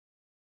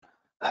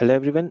Hello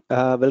everyone,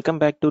 welcome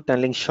back to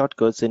Tunneling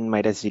Shortcuts in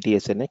Midas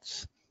GTS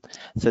NX.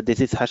 So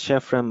this is Harsha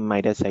from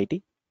Midas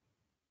IT.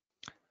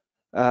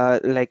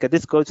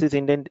 This course is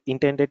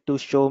intended to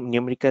show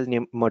numerical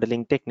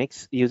modeling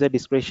techniques. User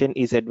discretion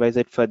is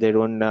advised for their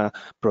own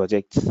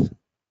projects.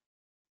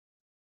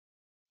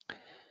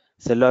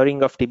 So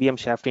lowering of TBM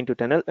shaft into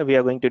tunnel, we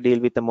are going to deal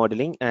with the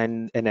modeling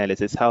and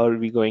analysis. How are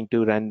we going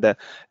to run the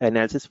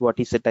analysis? What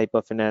is the type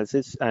of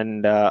analysis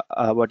and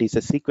what is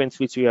the sequence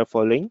which we are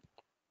following?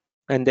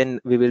 And then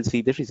we will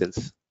see the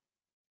results.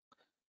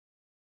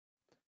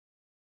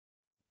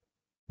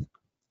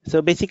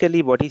 So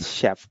basically, what is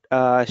shaft?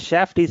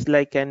 Shaft is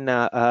like an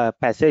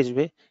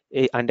passageway,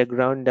 a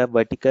underground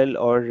vertical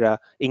or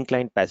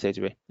inclined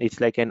passageway.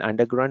 It's like an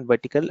underground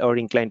vertical or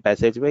inclined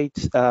passageway.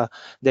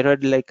 There are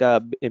like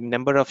a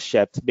number of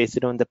shafts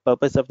based on the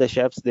purpose of the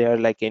shafts. There are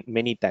like in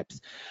many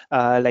types.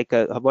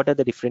 What are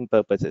the different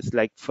purposes?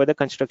 Like for the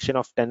construction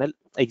of tunnel,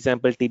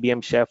 example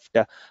TBM shaft.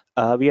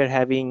 We are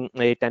having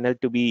a tunnel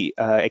to be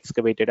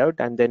excavated out,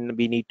 and then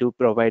we need to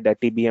provide a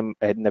TBM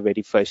in the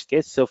very first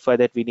case. So for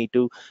that, we need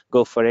to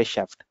go for a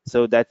shaft.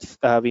 So that's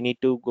we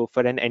need to go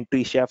for an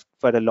entry shaft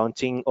for the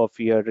launching of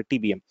your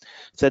TBM.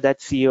 So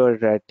that's your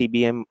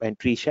TBM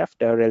entry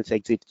shaft or else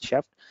exit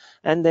shaft.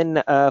 And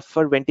then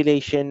for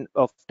ventilation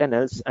of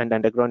tunnels and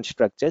underground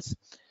structures,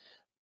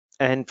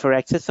 and for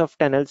access of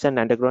tunnels and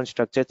underground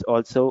structures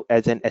also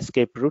as an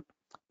escape route,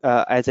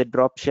 as a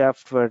drop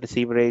shaft for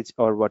sewerage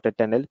or water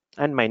tunnel,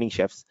 and mining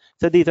shafts.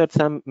 So these are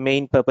some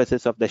main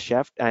purposes of the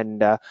shaft,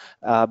 and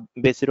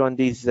based on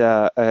these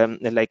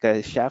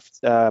shafts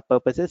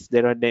purposes,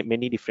 there are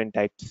many different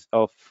types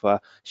of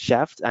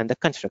shafts and the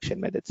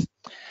construction methods.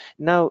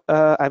 Now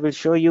I will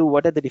show you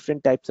what are the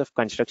different types of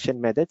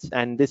construction methods,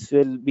 and this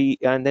will be,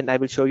 and then I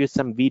will show you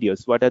some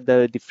videos what are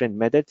the different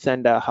methods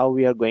and how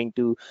we are going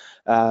to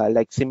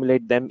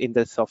simulate them in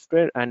the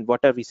software, and what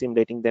are we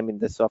simulating them in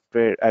the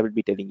software I will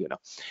be telling you now.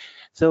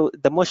 So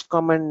the most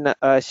common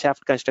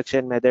shaft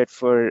construction method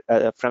for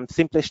from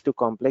simplest to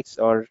complex,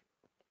 or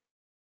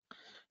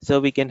so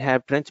we can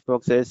have trench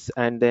boxes,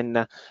 and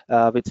then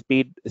with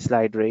speed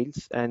slide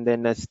rails, and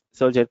then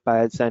soldier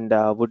piles and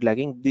wood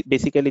logging.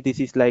 Basically, this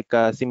is like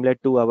similar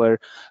to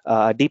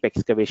our deep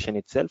excavation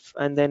itself.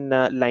 And then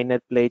liner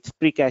plates,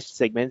 precast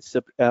segments.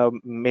 So,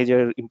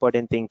 major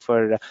important thing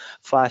for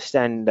fast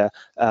and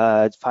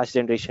fast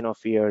generation of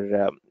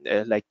your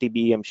like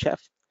TBM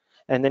shaft.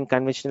 And then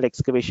conventional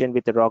excavation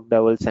with the rock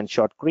dowels and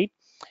shotcrete,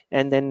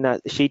 and then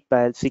sheet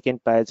piles,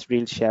 secant piles,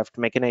 reel shaft,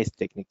 mechanized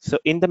technique. So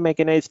in the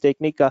mechanized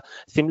technique,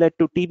 similar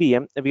to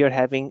TBM, we are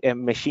having a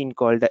machine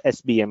called the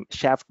SBM,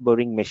 shaft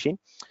boring machine.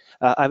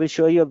 I will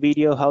show you a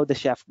video how the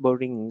shaft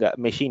boring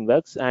machine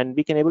works, and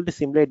we can able to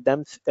simulate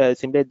them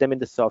in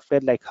the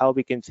software, like how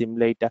we can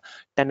simulate a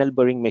tunnel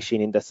boring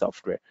machine in the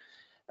software.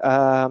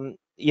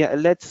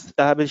 Yeah,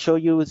 I will show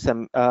you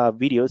some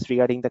videos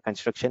regarding the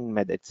construction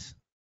methods,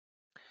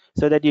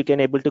 so that you can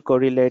able to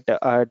correlate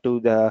to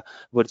the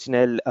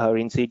original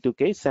in situ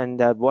case, and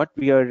what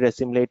we are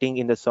simulating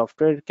in the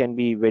software can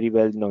be very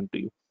well known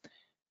to you.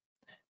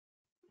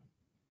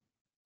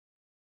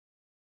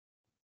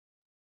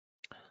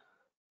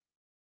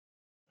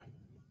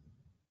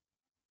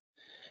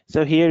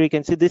 So here you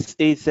can see this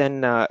is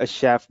a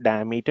shaft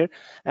diameter,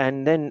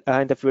 and then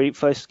in the very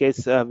first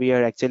case we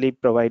are actually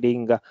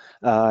providing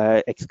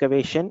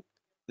excavation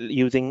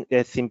using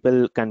a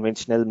simple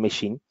conventional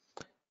machine.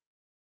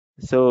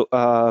 So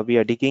we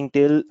are digging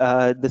till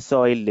the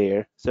soil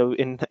layer. So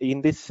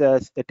in this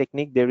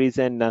technique, there is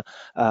an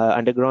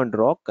underground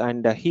rock,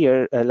 and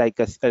here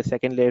a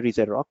second layer is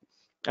a rock,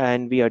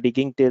 and we are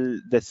digging till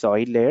the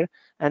soil layer,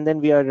 and then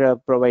we are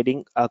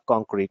providing a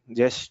concrete,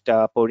 just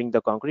pouring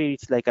the concrete.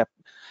 It's like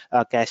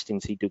a cast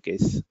in situ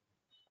case.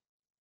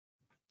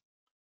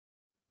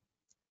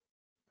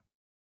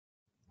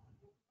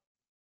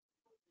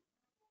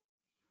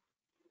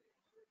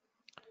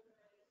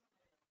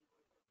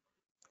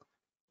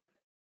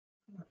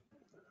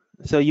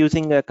 So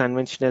using a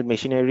conventional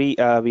machinery,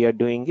 we are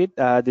doing it.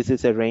 This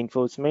is a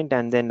reinforcement,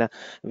 and then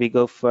we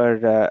go for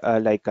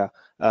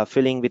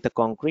filling with the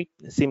concrete.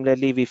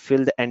 Similarly, we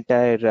fill the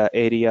entire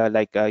area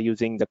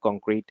using the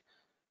concrete.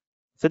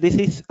 So this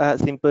is a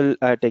simple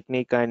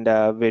technique, and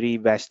very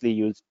vastly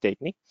used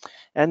technique.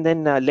 And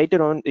then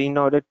later on, in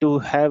order to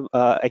have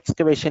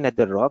excavation at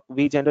the rock,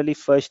 we generally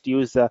first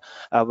use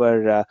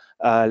our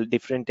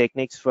different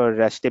techniques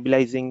for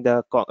stabilizing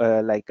the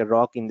like a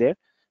rock in there,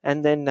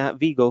 and then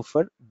we go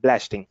for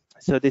blasting.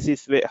 So this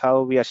is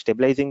how we are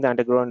stabilizing the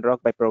underground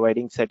rock, by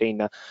providing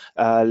certain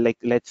like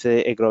let's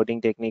say a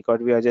grouting technique, or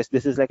we are just,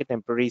 this is like a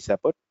temporary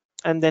support.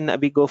 And then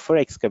we go for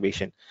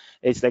excavation.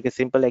 It's like a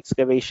simple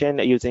excavation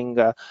using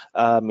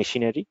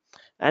machinery.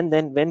 And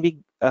then when we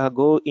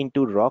go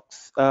into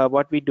rocks,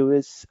 what we do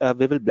is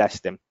we will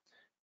blast them.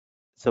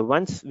 So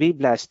once we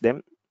blast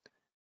them,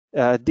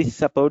 these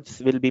supports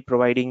will be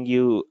providing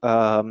you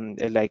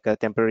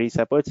temporary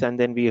supports, and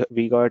then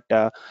we got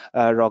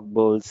rock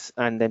bowls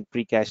and then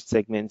precast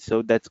segments.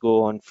 So let's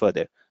go on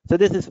further. So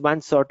this is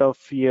one sort of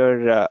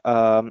your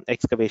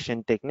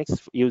excavation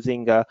techniques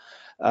using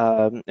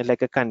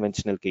like a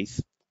conventional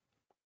case.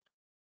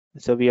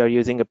 So we are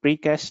using a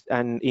precast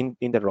and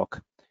in the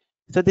rock.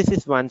 So this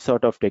is one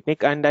sort of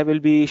technique, and I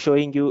will be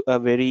showing you a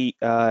very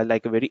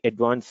like a very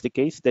advanced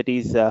case, that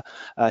is a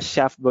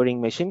shaft boring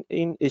machine.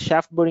 In a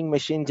shaft boring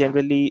machine,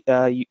 generally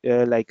it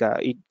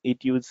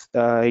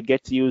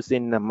gets used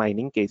in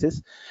mining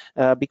cases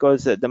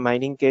because the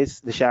mining case,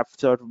 the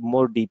shafts are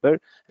more deeper.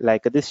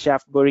 Like this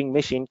shaft boring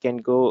machine can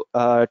go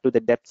to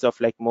the depths of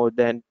like more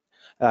than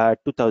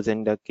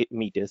 2000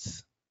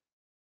 meters.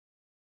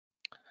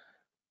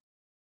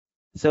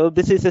 So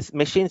this is a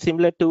machine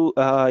similar to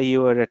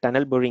your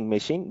tunnel boring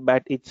machine,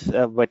 but it's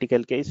a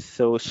vertical case,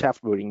 so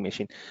shaft boring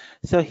machine.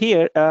 So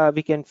here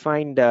we can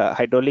find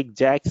hydraulic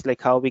jacks,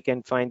 like how we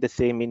can find the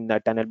same in a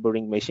tunnel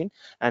boring machine.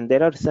 And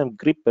there are some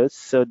grippers.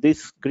 So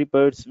these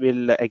grippers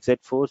will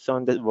exert force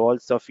on the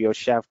walls of your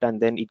shaft,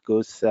 and then it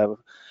goes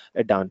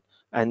down.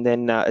 And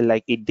then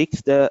like it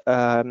digs the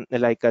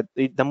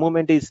the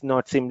movement is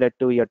not similar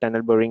to your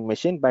tunnel boring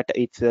machine, but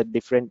it's a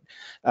different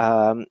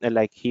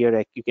like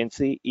here you can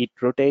see it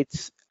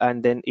rotates,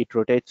 and then it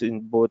rotates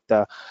in both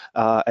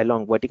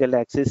along vertical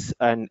axis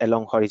and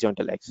along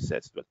horizontal axis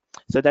as well.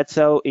 So that's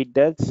how it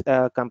does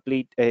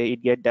complete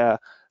it get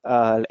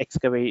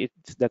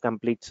excavates the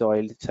complete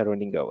soil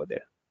surrounding over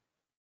there.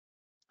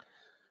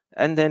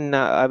 And then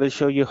I will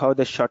show you how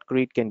the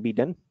shotcrete can be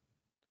done.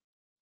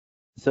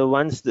 So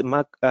once the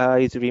muck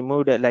is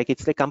removed, like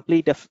it's a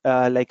complete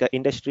like a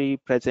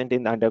industry present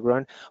in the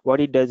underground.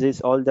 What it does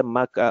is all the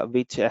muck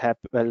which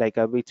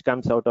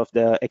comes out of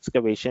the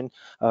excavation,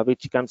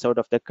 which comes out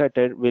of the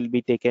cutter, will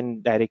be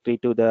taken directly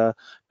to the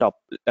top,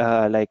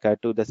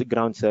 to the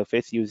ground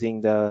surface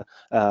using the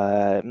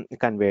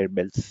conveyor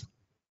belts.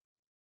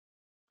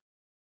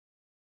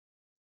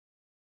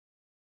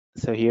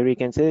 So here you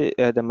can say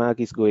the muck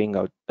is going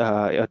out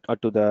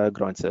to the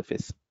ground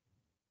surface.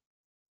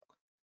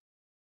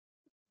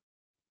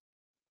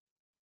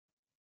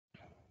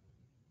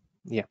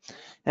 Yeah,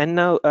 and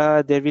now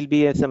there will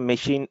be some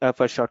machine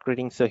for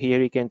shortcutting. So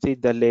here you can see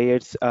the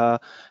layers.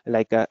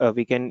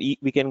 We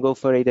can go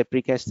for either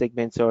precast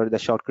segments or the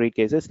shortcut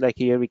cases. Like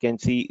here we can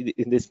see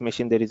in this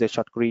machine there is a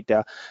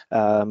shortcut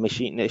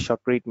machine, a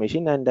shortcut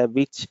machine, and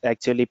which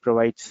actually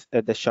provides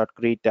the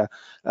shortcut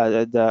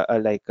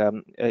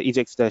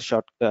ejects the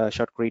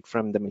shortcut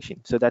from the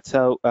machine. So that's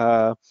how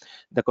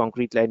the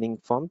concrete lining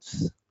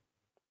forms.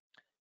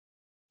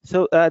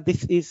 So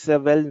this is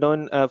well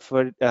known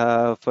for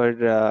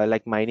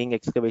like mining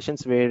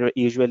excavations, where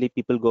usually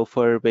people go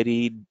for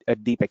very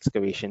deep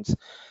excavations.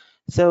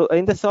 So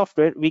in the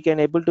software, we can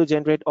able to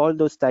generate all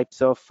those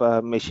types of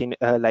machine,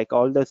 like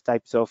all those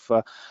types of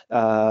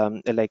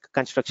like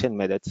construction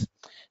methods.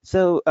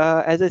 So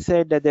as I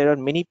said, that there are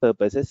many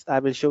purposes. I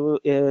will show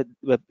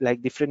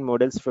like different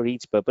models for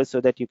each purpose,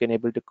 so that you can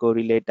able to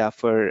correlate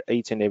for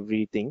each and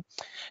everything.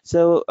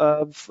 So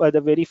for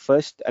the very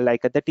first,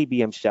 like at the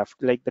TBM shaft,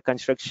 like the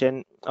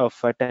construction of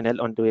a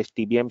tunnel onto a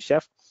TBM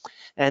shaft,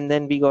 and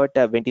then we got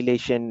a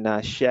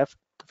ventilation shaft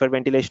for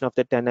ventilation of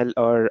the tunnel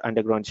or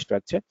underground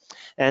structure,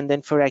 and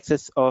then for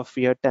access of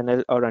your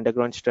tunnel or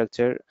underground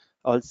structure,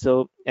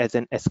 also as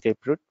an escape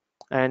route,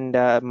 and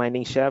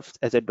mining shafts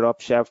as a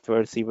drop shaft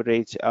for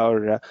sewerage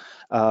or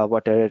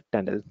water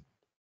tunnel.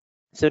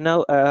 So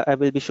now I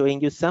will be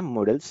showing you some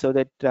models so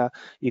that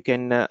you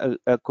can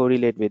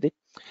correlate with it.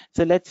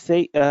 So let's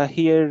say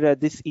here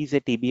this is a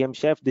TBM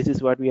shaft. This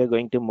is what we are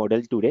going to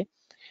model today.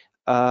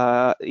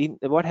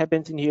 What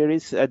happens in here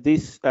is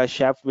this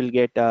shaft will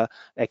get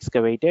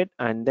excavated,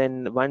 and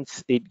then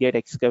once it get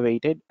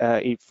excavated,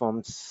 it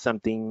forms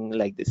something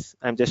like this.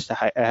 I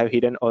have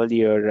hidden all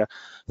your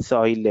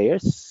soil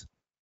layers.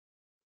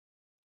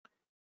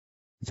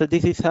 So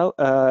this is how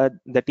the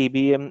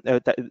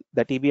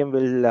TBM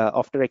will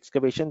after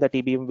excavation, the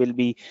TBM will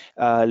be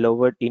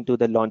lowered into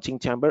the launching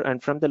chamber,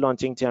 and from the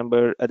launching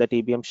chamber the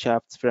TBM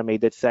shafts from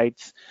either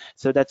sides.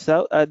 So that's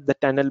how the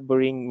tunnel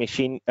boring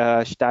machine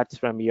starts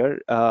from your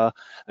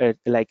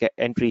like an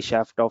entry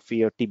shaft of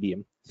your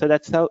TBM. So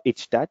that's how it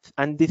starts,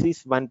 and this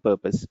is one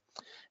purpose.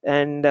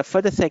 And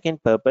for the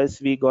second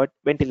purpose, we got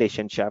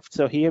ventilation shaft.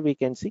 So here we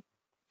can see.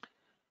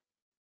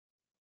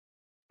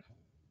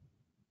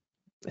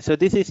 So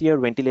this is your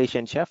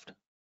ventilation shaft.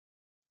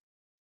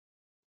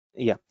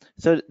 Yeah,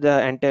 so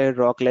the entire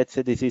rock, let's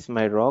say this is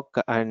my rock,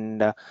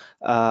 and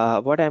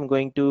what I'm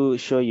going to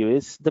show you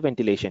is the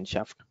ventilation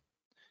shaft.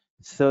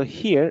 So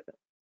here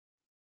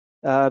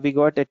we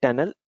got a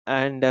tunnel,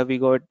 and we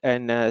got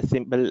an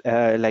simple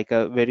like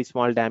a very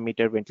small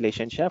diameter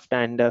ventilation shaft,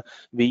 and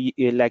we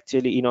will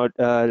actually in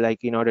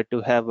order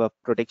to have a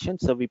protection,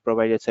 so we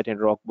provide a certain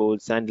rock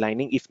bolts and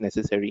lining if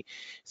necessary.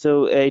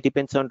 So it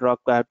depends on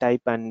rock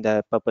type and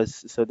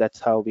purpose, so that's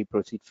how we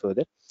proceed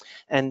further.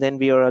 And then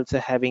we are also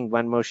having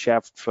one more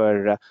shaft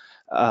for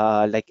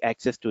like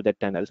access to the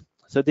tunnel.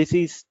 So this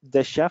is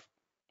the shaft,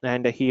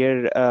 and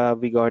here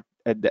we got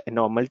the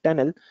normal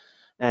tunnel.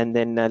 And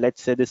then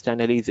let's say this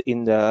tunnel is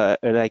in the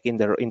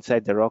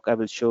inside the rock. I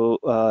will show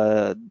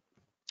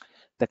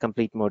the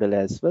complete model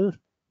as well.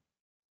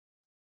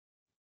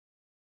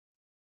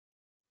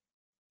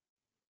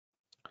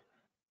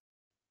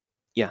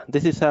 Yeah,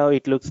 this is how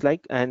it looks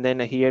like. And then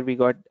here we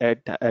got a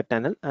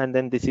tunnel, and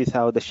then this is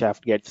how the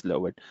shaft gets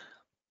lowered.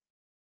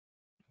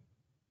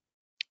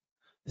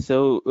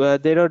 So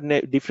there are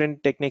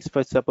different techniques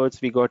for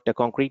supports. We got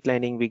concrete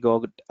lining, we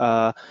got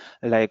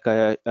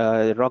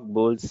rock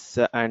bolts,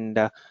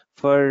 and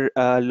for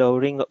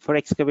lowering, for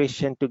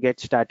excavation to get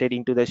started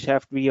into the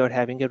shaft, we are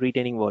having a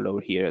retaining wall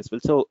over here as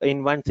well. So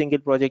in one single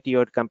project, you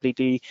are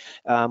completely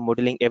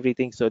modeling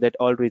everything so that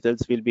all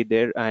results will be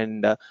there,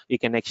 and you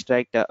can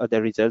extract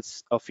the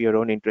results of your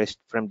own interest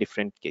from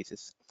different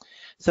cases.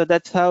 So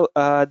that's how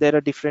there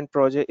are different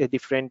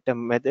different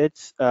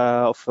methods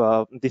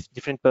of these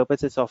different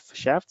purposes of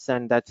shafts,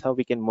 and that's how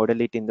we can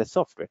model it in the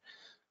software.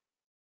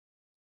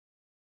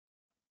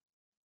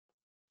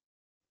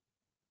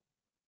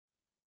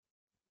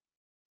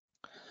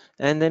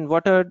 And then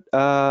what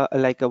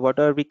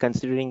are we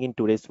considering in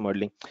today's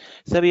modeling?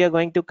 So we are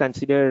going to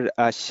consider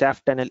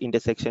shaft tunnel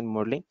intersection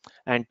modeling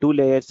and two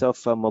layers of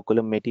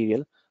moculum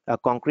material,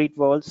 concrete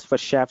walls for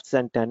shafts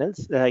and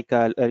tunnels, like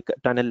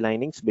tunnel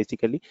linings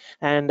basically,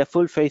 and a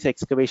full phase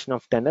excavation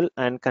of tunnel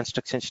and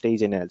construction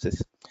stage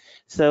analysis.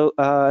 So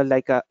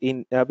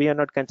we are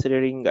not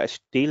considering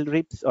steel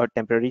ribs or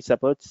temporary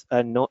supports,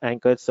 no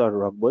anchors or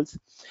rock bolts,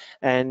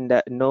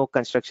 and no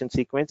construction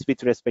sequence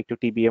with respect to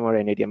TBM or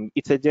NADM.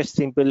 It's a just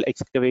simple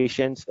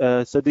excavations.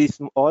 So these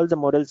all the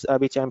models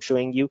which I'm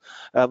showing you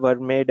were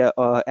made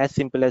as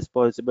simple as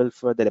possible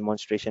for the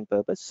demonstration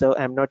purpose. So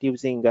I'm not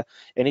using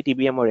any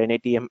TBM or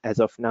NATM as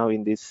of now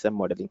in this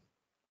modeling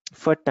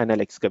for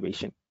tunnel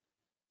excavation.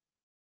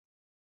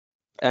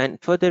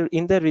 And further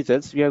in the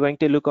results, we are going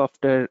to look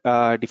after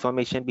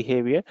deformation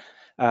behavior,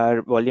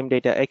 volume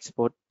data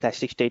export,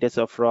 plastic status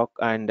of rock,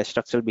 and the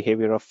structural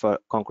behavior of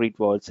concrete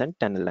walls and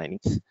tunnel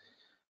linings.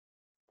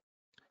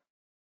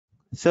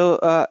 So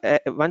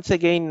once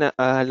again,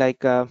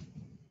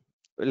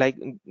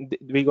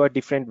 we got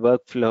different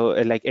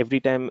workflow, like every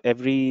time,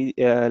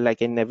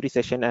 like in every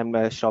session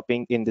I'm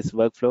shopping in this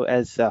workflow,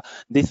 as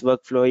this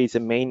workflow is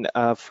a main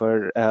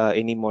for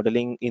any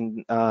modeling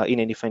in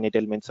any finite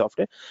element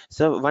software.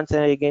 So once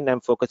again I'm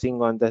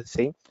focusing on the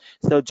same.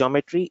 So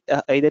geometry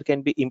either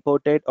can be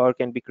imported or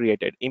can be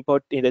created.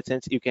 Import in the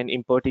sense you can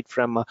import it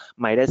from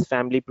Midas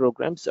family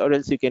programs, or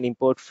else you can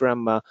import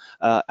from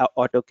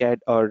AutoCAD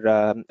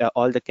or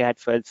all the CAD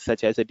files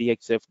such as a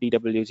DXF,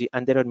 DWG,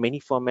 and there are many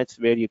formats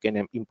where you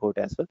can import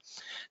as well.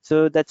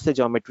 So that's the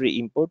geometry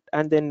import.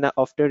 And then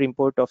after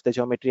import of the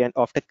geometry and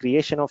after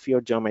creation of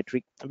your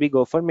geometry, we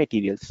go for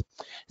materials.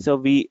 So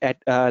we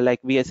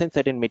assign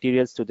certain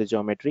materials to the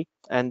geometry,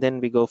 and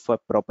then we go for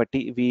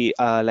property. We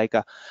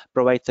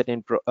provide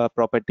certain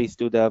properties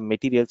to the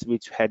materials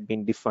which had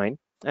been defined,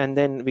 and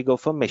then we go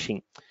for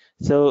meshing.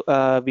 So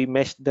we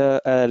mesh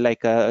the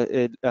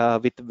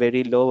with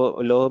very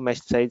low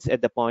mesh size at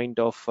the point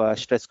of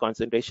stress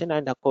concentration,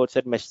 and of course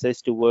at mesh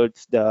size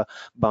towards the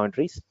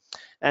boundaries.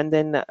 And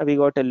then we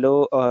got a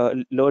low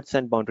loads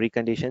and boundary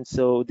conditions.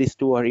 So these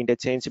two are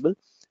interchangeable.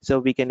 So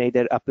we can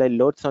either apply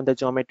loads on the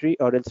geometry,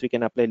 or else we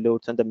can apply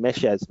loads on the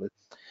mesh as well.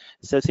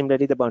 So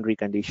similarly, the boundary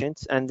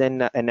conditions, and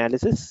then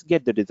analysis,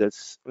 get the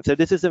results. So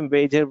this is a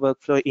major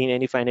workflow in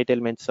any finite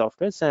element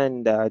softwares,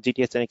 and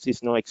GTS NX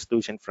is no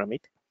exclusion from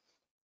it.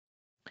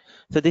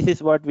 So this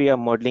is what we are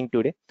modeling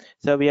today.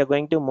 So we are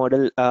going to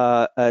model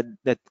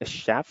the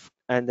shaft,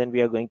 and then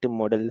we are going to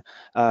model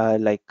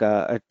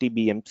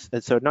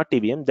TBMs. So not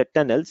TBM, the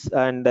tunnels,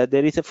 and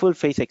there is a full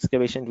phase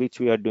excavation which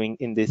we are doing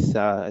in this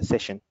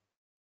session.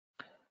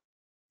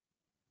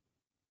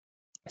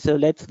 So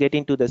let's get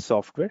into the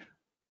software.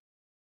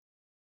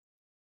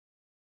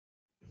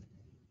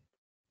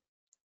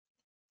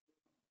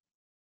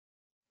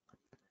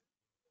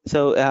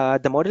 So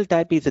the model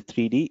type is a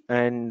 3D,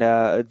 and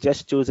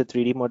just choose a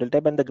 3D model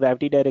type, and the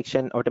gravity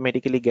direction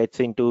automatically gets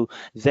into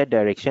Z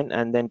direction,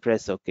 and then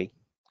press OK.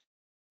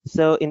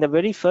 So in the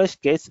very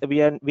first case, we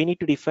need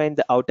to define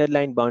the outer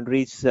line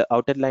boundaries.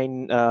 Outer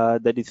line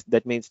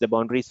that means the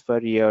boundaries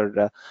for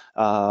your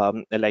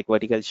like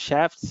vertical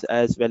shafts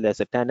as well as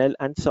a tunnel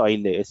and soil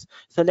layers.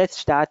 So let's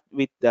start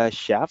with the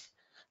shaft,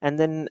 and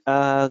then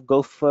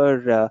go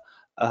for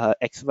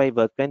XY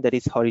work plane, that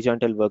is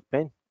horizontal work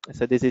plane.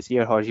 So this is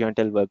your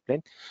horizontal work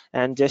plane,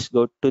 and just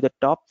go to the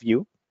top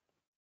view.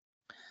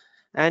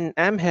 And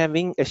I'm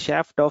having a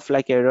shaft of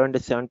like around a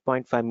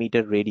 7.5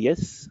 meter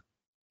radius.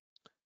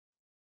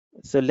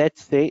 So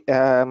let's say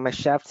my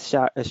shaft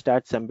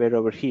starts somewhere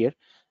over here,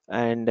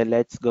 and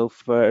let's go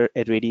for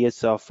a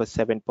radius of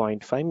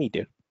 7.5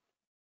 meter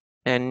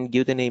and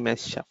give the name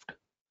as shaft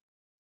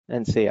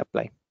and say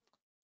apply.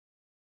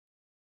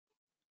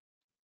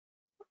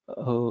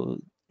 Oh,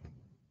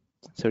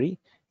 sorry.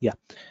 Yeah.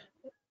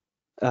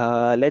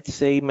 Let's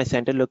say my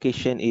center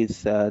location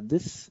is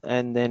this,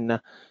 and then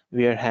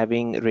we are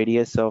having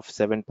radius of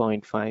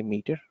 7.5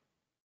 meter,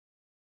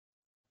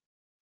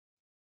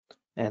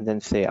 and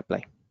then say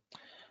apply.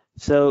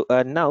 So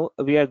now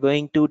we are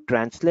going to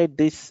translate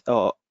this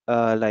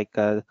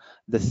the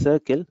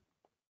circle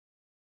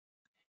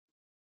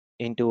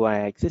into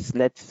y-axis.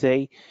 Let's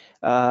say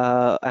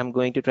I'm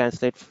going to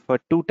translate for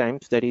 2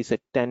 times, that is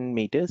at 10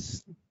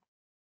 meters.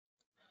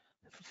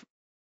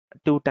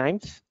 2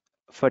 times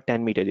for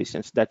 10-meter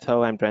distance. That's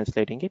how I'm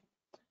translating it.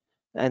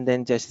 And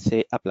then just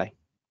say apply.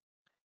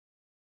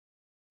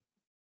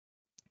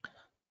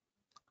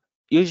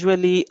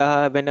 Usually,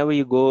 whenever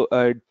you go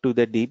to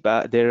the deep,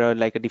 there are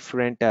like a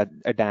different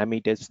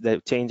diameters. The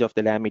change of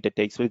the diameter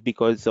takes place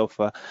because of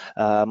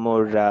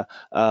more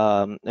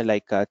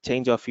like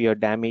change of your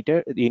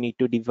diameter. You need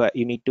to divide.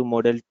 You need to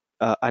model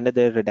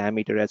another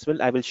diameter as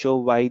well. I will show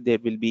why there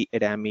will be a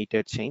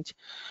diameter change.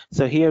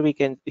 So here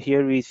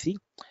we see.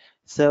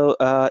 So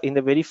in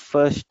the very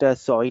first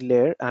soil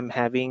layer, I'm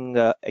having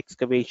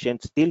excavation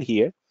still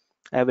here.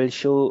 I will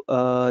show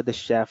the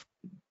shaft.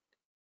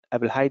 I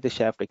will hide the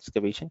shaft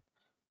excavation.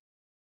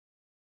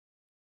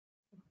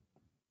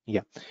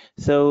 Yeah.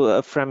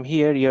 So from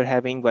here, you're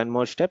having one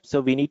more step.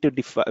 So we need to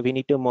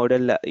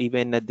model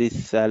even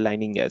this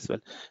lining as well.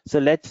 So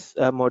let's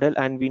model,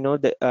 and we know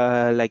that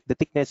like the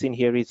thickness in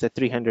here is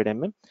 300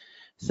 mm.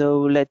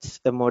 So let's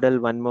model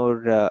one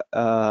more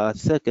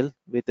circle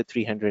with the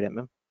 300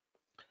 mm.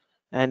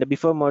 And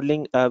before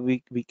modeling,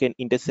 we can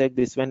intersect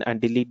this one and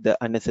delete the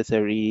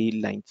unnecessary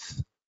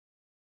lines.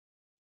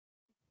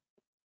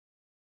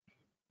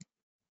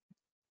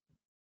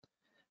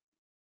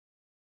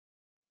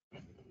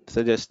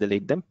 So just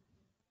delete them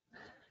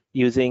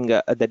using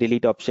the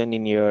delete option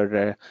in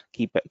your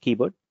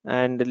keyboard.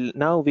 And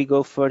now we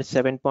go for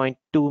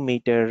 7.2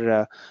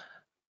 meter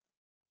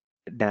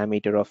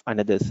diameter of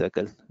another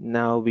circle.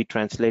 Now we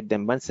translate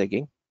them once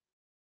again.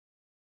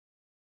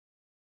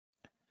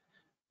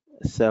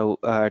 So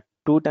 10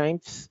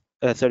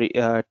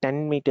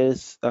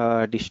 meters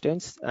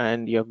distance,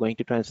 and you're going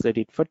to translate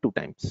it for 2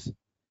 times.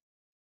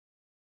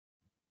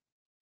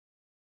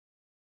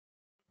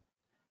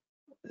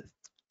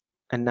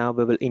 And now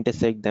we will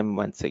intersect them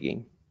once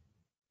again.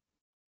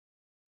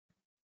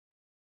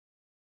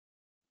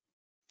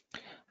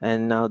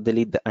 And now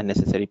delete the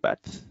unnecessary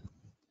parts.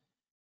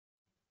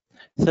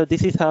 So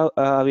this is how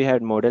we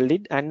had modeled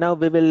it, and now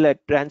we will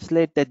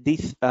translate that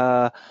these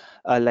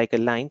like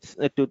lines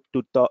to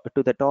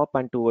the top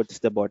and towards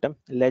the bottom.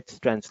 Let's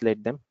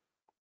translate them.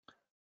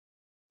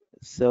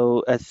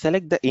 So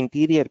select the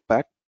interior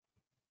part,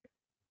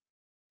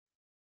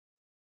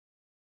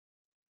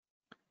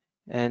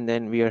 and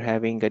then we are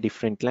having a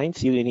different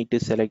lines. You need to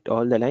select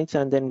all the lines,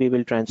 and then we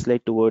will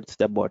translate towards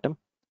the bottom.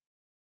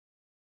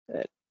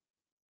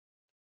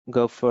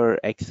 Go for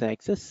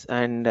x-axis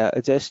and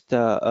just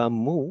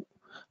move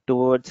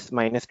towards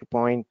minus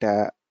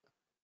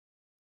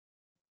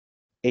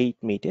 2.8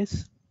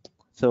 meters.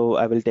 So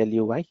I will tell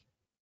you why.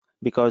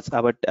 Because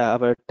our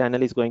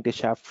tunnel is going to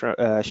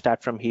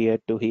start from here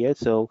to here,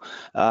 so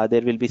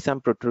there will be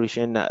some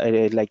protrusion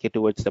like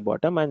towards the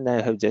bottom, and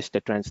I have just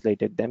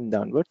translated them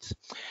downwards.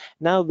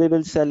 Now we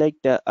will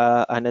select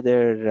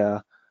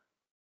another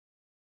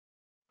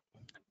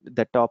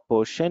the top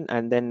portion,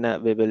 and then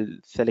we will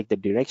select the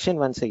direction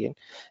once again,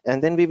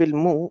 and then we will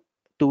move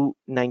to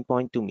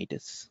 9.2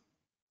 meters.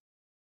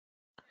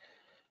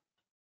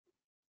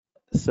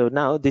 So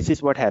now this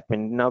is what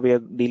happened. Now we are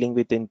dealing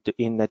with in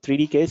a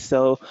 3D case.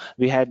 So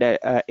we had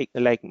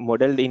like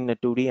modeled in a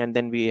 2D, and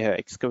then we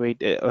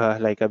excavate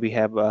like we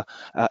have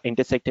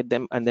intersected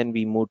them, and then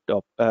we moved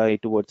up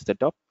towards the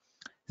top.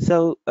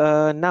 So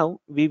now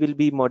we will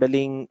be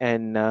modeling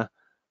an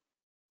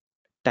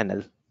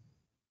tunnel.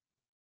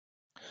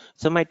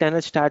 So my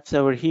tunnel starts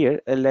over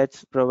here.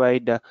 Let's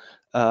provide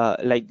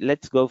like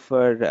let's go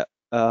for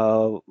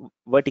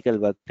vertical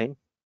work plane.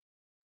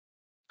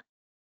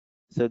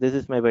 So this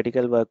is my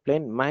vertical work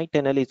plane. My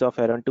tunnel is of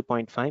around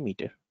 2.5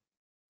 meter.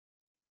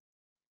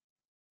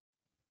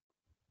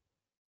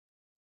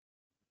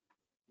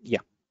 Yeah.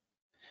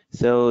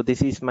 So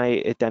this is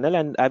my tunnel,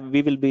 and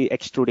we will be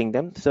extruding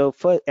them. So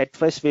at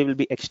first we will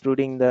be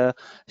extruding the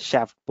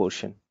shaft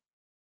portion.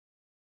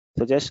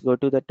 So just go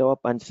to the top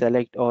and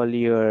select all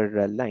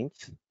your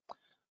lines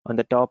on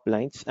the top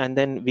lines, and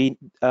then we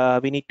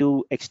need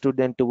to extrude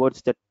them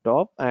towards the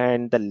top,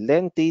 and the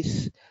length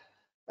is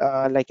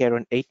like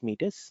around 8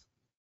 meters.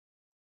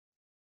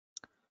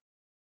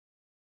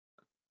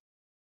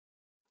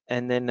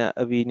 And then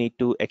we need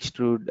to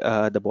extrude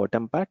the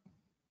bottom part.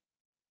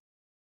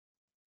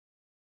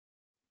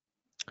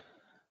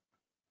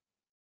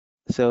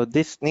 So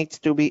this needs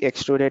to be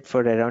extruded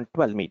for around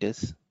 12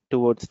 meters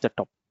towards the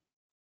top.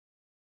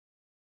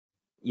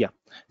 Yeah,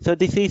 so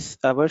this is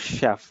our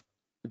shaft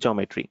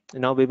geometry.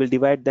 Now we will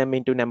divide them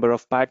into number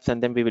of parts,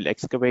 and then we will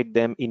excavate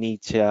them in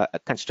each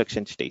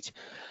construction stage.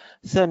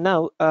 So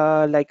now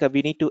like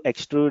we need to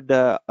extrude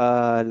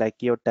like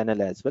your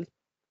tunnel as well.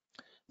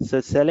 So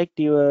select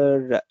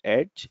your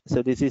edge.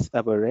 So this is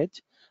our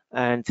edge,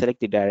 and select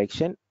the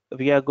direction.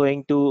 We are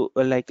going to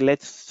like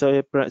let's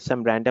say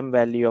some random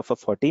value of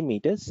 40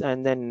 meters,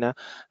 and then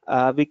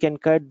we can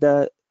cut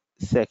the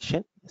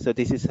section. So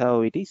this is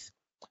how it is.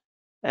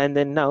 And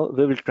then now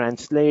we will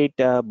translate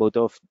both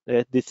of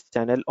this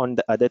tunnel on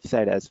the other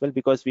side as well,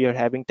 because we are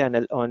having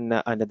tunnel on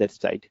another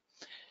side.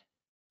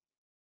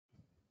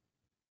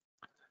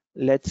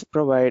 Let's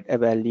provide a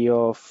value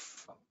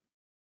of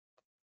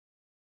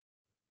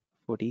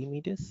 40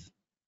 meters.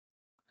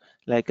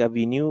 Like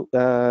we knew,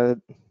 so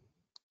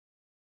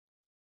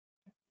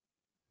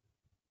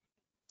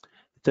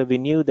we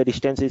knew the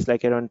distance is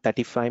like around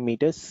 35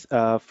 meters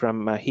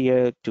from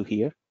here to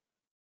here,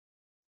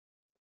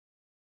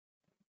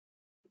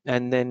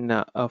 and then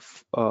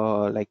of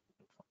like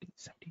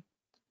 70,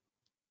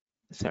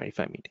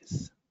 75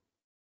 meters.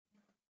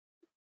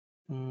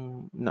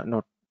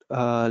 Not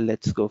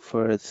let's go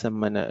for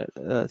some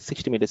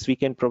 60 meters. We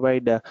can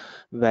provide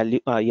value.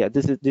 Yeah,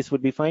 this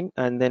would be fine,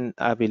 and then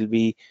I will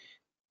be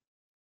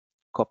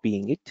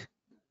copying it.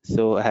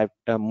 So I have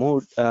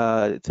moved.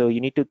 So you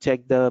need to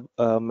check the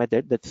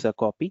method, that's a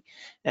copy,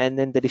 and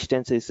then the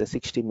distance is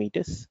 60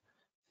 meters.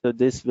 So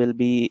this will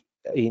be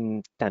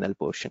in tunnel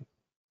portion.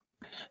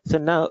 So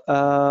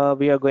now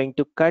we are going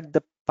to cut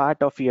the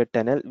part of your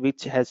tunnel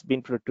which has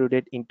been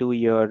protruded into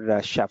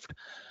your shaft.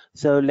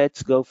 So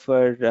let's go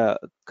for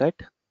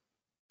cut.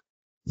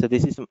 So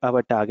this is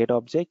our target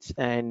objects,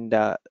 and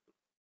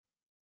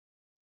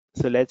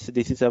so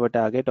this is our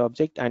target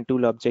object, and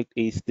tool object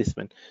is this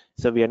one.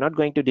 So we are not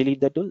going to delete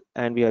the tool,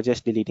 and we are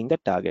just deleting the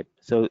target.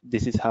 So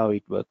this is how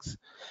it works.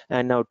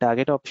 And now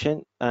target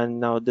option, and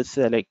now the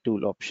select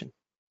tool option.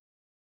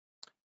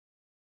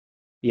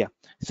 Yeah,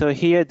 so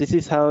here this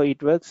is how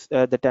it works.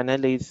 The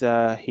tunnel is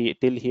here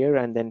till here,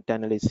 and then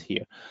tunnel is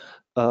here.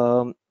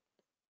 um,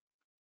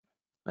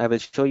 I will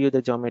show you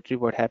the geometry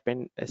what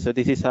happened. So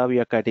this is how we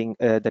are cutting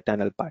the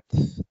tunnel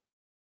parts.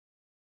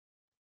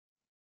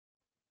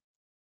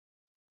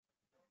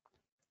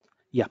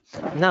 Yeah,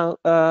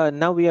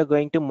 now we are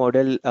going to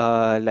model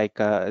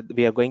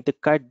we are going to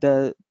cut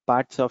the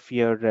parts of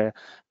your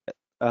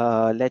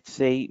let's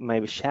say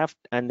my shaft,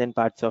 and then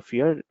parts of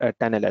your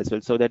tunnel as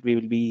well, so that we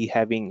will be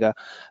having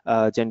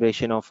a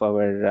generation of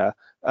our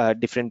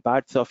different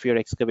parts of your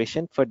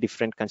excavation for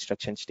different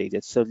construction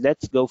stages. So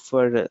let's go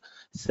for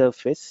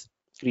surface,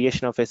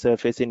 creation of a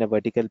surface in a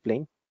vertical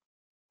plane,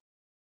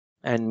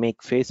 and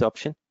make face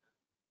option.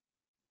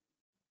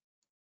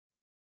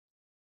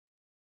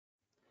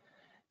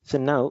 So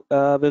now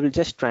we will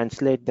just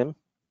translate them.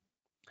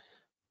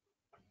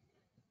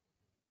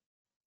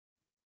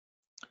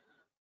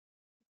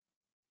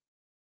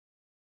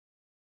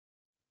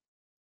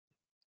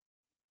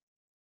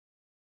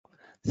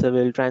 So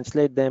we'll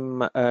translate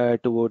them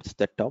towards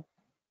the top.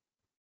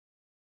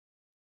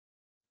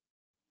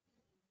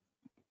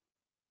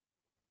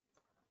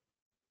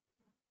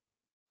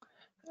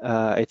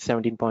 It's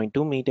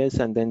 17.2 meters,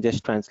 and then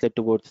just translate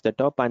towards the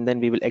top, and then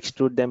we will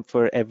extrude them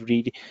for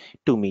every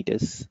 2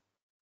 meters.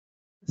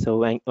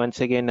 So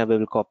once again, I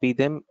will copy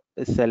them,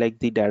 select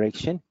the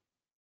direction,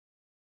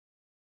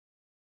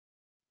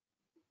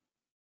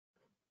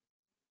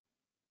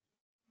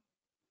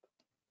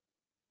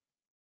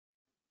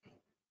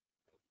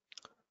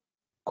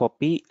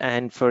 copy,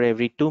 and for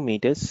every 2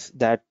 meters,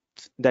 that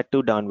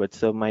two downwards,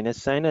 so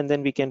minus sign, and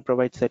then we can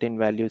provide certain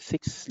value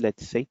 6,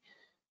 let's say,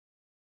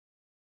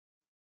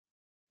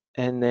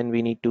 and then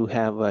we need to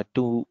have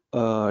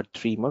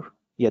three more.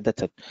 Yeah,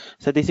 that's it.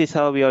 So this is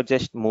how we are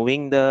just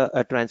moving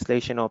the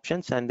translation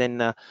options, and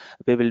then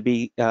we will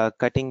be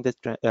cutting the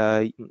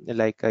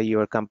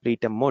your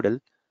complete model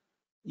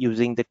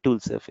using the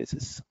tool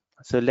surfaces.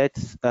 So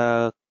let's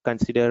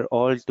consider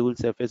all tool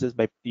surfaces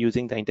by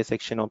using the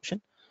intersection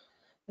option,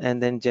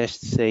 and then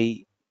just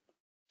say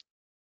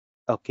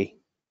okay.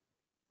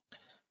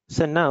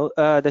 So now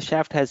the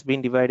shaft has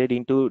been divided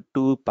into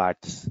two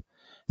parts.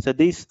 So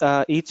this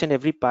each and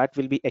every part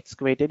will be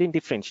excavated in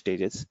different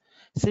stages.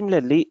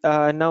 Similarly,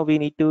 now we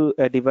need to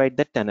divide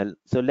the tunnel.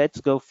 So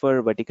let's go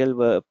for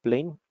vertical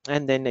plane,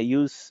 and then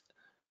use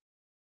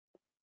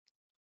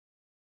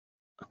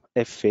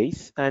a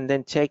face, and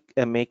then check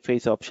a make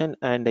face option,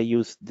 and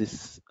use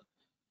this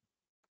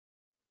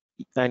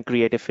and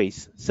create a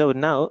face. So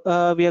now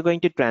we are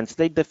going to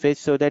translate the face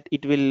so that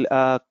it will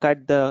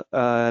cut the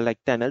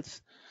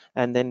tunnels,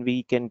 and then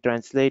we can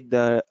translate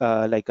the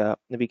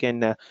we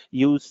can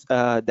use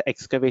the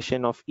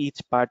excavation of each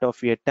part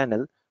of your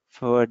tunnel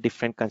for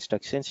different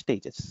construction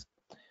stages.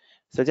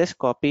 So just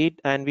copy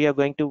it, and we are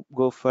going to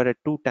go for a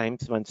 2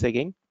 times once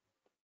again.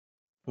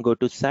 Go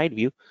to side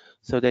view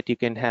so that you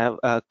can have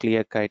a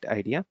clear cut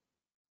idea.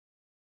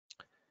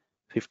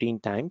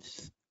 15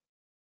 times.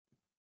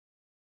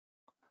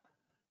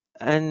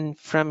 And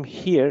from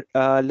here,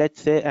 let's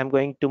say I'm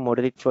going to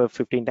model it for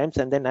 15 times,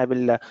 and then I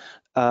will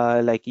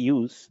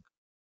use,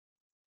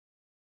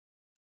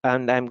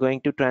 and I'm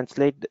going to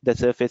translate the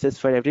surfaces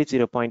for every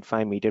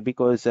 0.5 meter,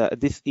 because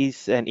this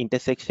is an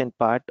intersection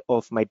part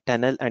of my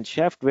tunnel and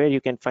shaft where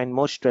you can find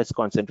more stress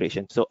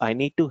concentration. So I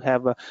need to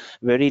have a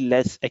very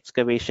less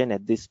excavation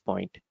at this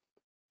point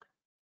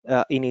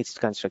in each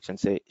construction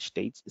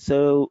stage.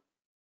 So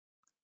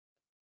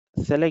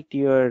select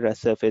your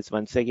surface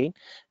once again,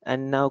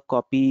 and now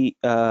copy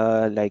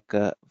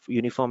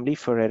uniformly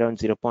for around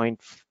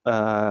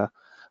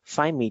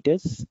 0.5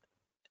 meters,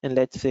 and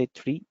let's say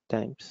 3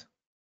 times.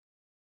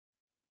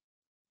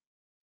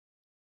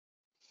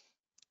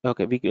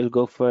 Okay, we will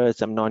go for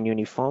some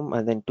non-uniform,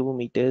 and then 2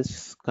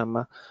 meters,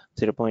 comma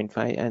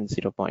 0.5 and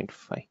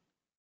 0.5.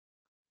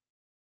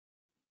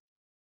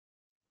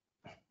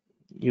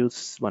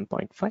 use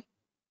 1.5.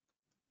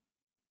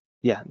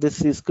 Yeah,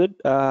 this is good.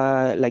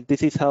 Like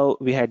this is how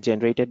we had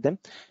generated them.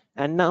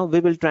 And now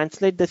we will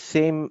translate the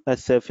same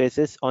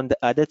surfaces on the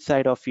other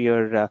side of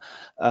your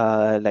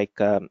a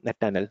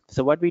tunnel.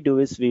 So what we do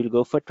is we will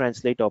go for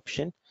translate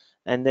option,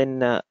 and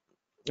then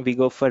we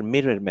go for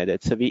mirror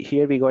method. So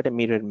here we got a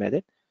mirror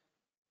method,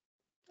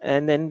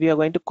 and then we are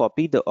going to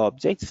copy the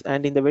objects.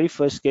 And in the very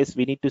first case,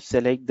 we need to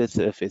select the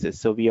surfaces.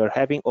 So we are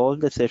having all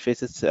the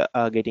surfaces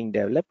are getting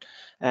developed,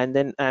 and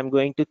then I'm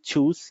going to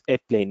choose a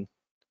plane.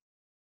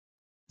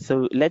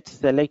 So let's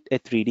select a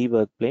 3D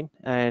work plane,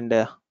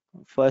 and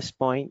first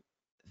point,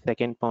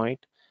 second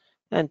point,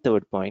 and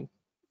third point.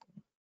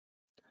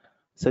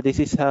 So this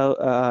is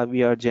how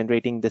we are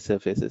generating the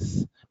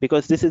surfaces.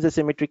 Because this is a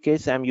symmetric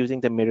case, I'm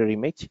using the mirror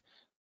image.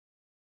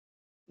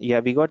 Yeah,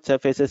 we got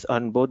surfaces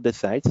on both the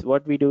sides.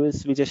 What we do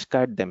is we just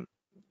cut them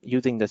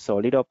using the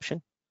solid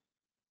option.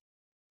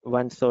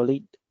 One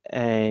solid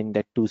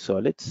and two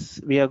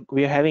solids. We are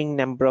having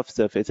number of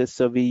surfaces,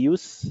 so we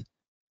use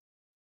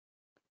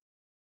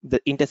the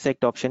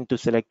intersect option to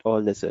select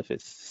all the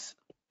surfaces.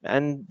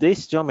 And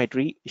this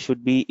geometry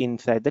should be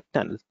inside the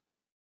tunnel.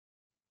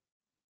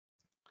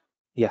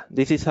 Yeah,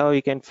 this is how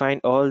you can find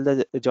all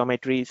the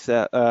geometries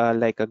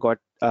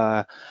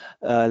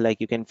like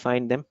you can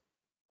find them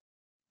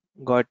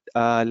got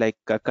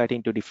cut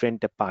into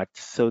different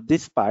parts. So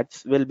these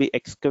parts will be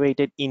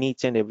excavated in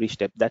each and every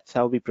step. That's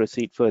how we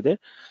proceed further.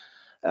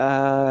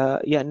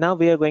 Yeah, now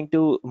we are going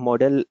to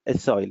model a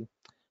soil.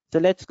 So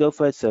let's go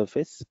for a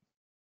surface.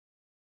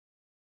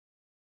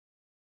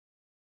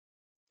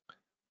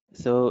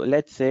 So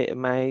let's say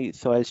my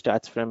soil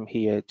starts from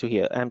here to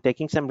here. I'm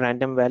taking some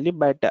random value,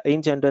 but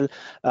in general,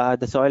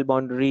 the soil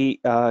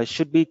boundary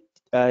should be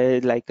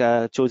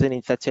chosen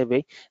in such a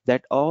way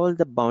that all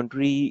the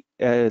boundary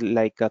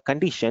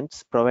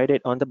conditions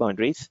provided on the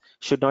boundaries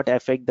should not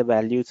affect the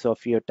values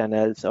of your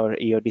tunnels or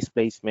your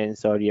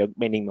displacements or your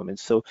bending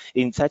moments. So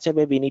in such a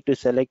way, we need to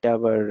select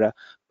our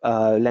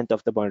length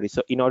of the boundary.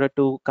 So in order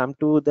to come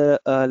to the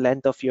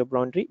length of your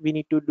boundary, we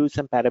need to do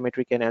some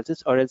parametric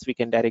analysis, or else we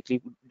can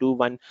directly do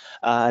one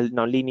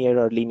nonlinear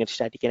or linear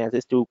static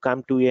analysis to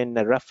come to a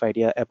rough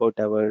idea about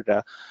our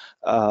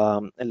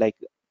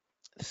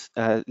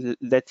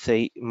let's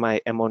say my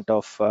amount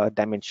of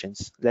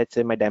dimensions. Let's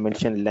say my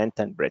dimension length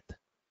and breadth.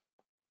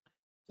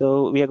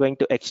 So we are going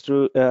to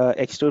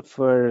extrude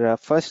for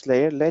first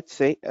layer. Let's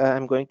say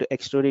I'm going to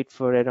extrude it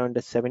for around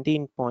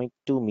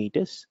 17.2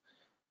 meters.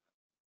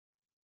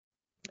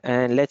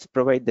 And let's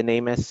provide the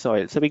name as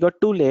soil. So we got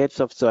two layers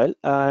of soil.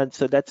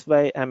 So that's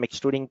why I'm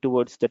extruding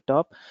towards the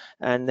top,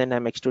 and then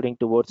I'm extruding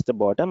towards the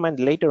bottom. And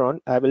later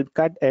on, I will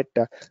cut at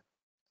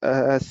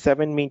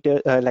 7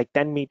 meter, like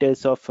 10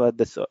 meters of from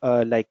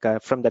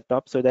the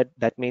top. So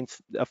that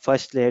means the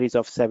first layer is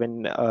of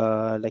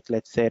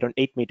let's say around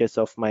 8 meters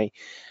of my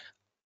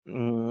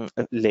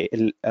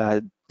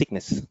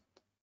thickness.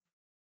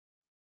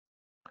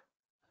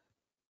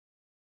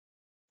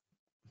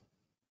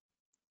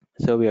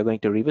 So we are going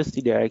to reverse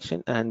the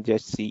direction and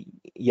just see.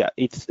 Yeah,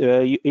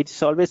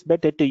 it's always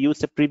better to use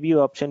the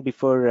preview option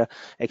before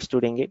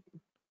extruding it.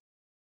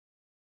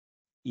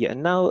 Yeah,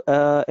 now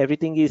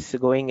everything is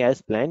going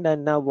as planned,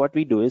 and now what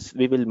we do is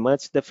we will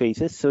merge the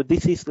faces. So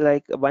this is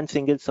like one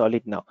single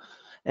solid now.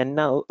 And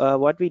now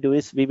what we do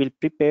is we will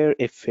prepare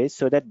a face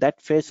so that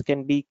that face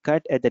can be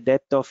cut at the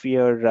depth of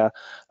your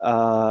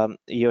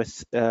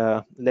let's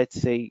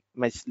say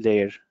my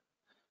layer.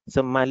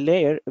 So my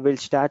layer will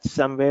start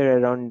somewhere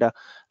around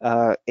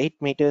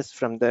 8 meters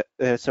from the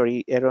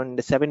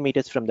around 7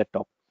 meters from the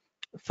top,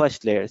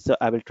 first layer. So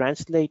I will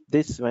translate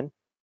this one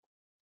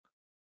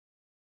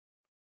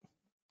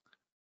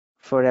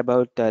for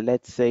about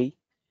let's say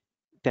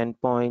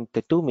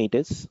 10.2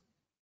 meters.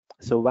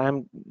 So why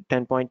I'm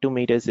 10.2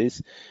 meters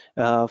is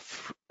the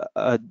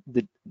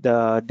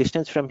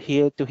distance from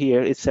here to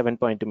here is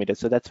 7.2 meters.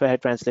 So that's why I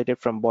translated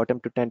from bottom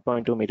to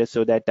 10.2 meters,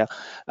 so that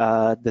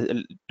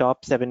the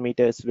top 7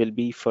 meters will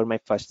be for my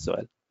first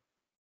soil.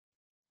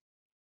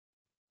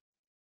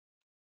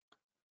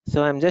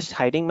 So I'm just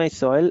hiding my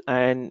soil,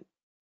 and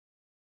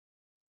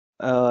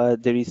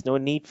there is no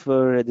need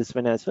for this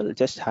one as well,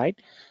 just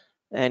hide.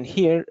 And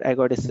here I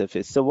got a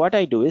surface. So what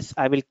I do is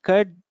I will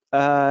cut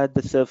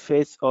the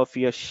surface of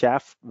your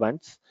shaft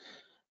once.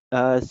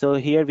 So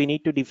here we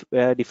need to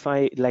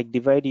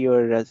divide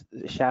your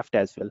shaft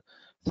as well.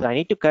 So I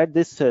need to cut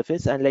this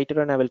surface, and later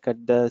on I will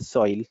cut the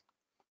soil.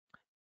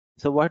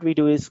 So what we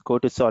do is go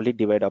to solid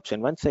divide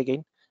option once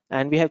again,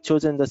 and we have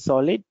chosen the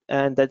solid,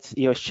 and that's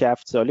your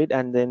shaft solid,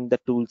 and then the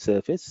tool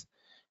surface.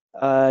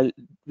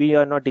 We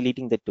are not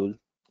deleting the tool.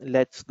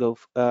 Let's go.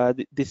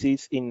 This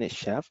is in a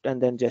shaft,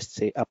 and then just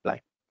say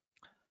apply.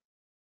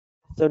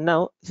 So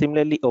now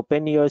similarly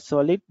open your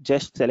solid,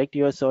 just select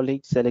your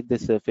solid, select the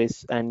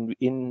surface, and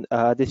in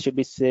this should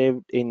be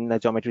saved in the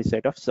geometry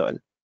set of soil.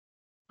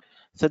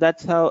 So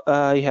that's how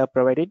you have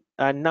provided.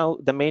 And now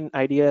the main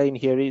idea in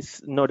here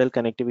is nodal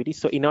connectivity.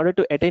 So in order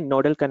to attain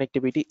nodal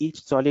connectivity,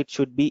 each solid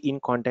should be in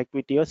contact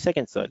with your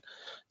second soil.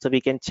 So we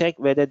can check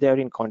whether they are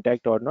in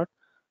contact or not.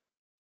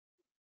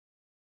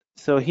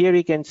 So here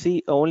you can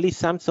see only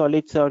some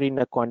solids are in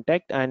a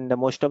contact and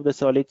most of the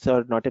solids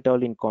are not at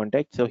all in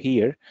contact. So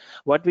here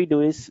what we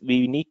do is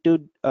we need to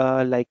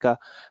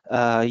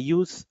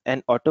use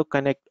an auto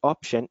connect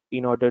option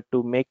in order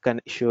to make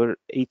sure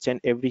each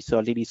and every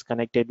solid is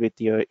connected with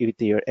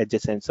your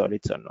adjacent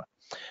solids or not.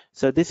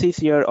 So this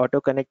is your auto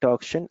connect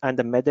option, and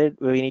the method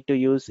we need to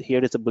use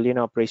here is a Boolean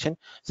operation.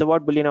 So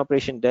what Boolean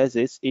operation does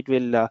is it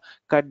will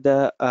cut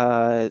the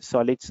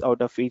solids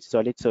out of each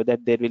solid so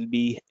that there will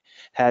be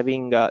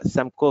having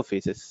some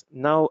co-phases.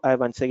 Now I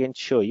once again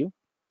show you.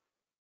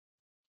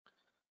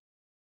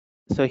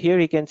 So here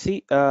you can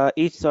see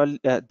each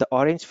the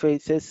orange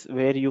phases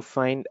where you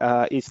find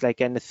is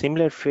like a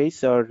similar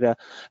phase or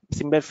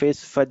similar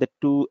phase for the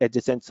two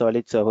adjacent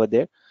solids over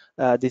there.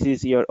 This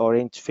is your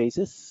orange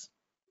phases.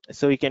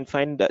 So you can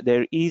find that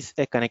there is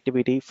a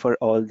connectivity for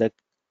all the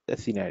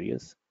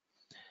scenarios.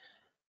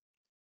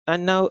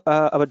 And now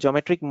our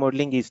geometric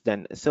modeling is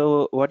done.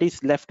 So what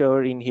is left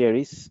over in here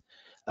is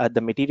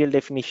the material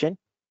definition,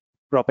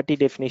 property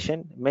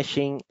definition,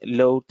 meshing,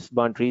 loads,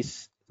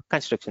 boundaries,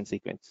 construction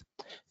sequence.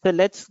 So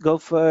let's go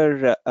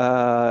for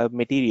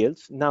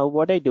materials. Now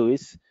what I do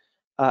is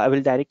I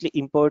will directly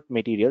import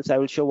materials. I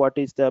will show what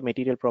is the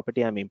material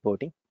property I'm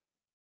importing.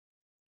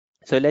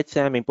 So let's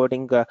say I'm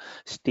importing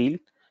steel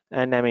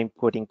and I'm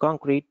importing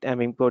concrete.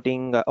 I'm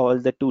importing all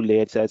the two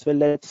layers as well.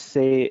 Let's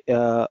say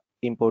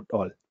import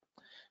all.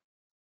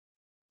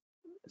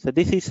 So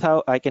this is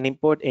how I can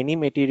import any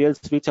materials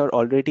which are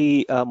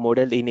already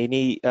modeled in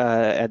any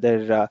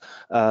other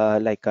a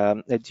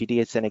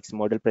GTS NX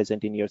model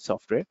present in your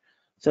software.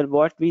 So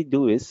what we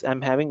do is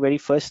I'm having very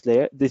first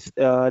layer. This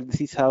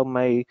is how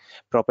my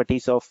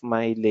properties of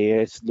my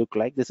layers look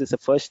like. This is the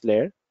first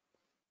layer,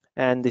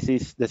 and this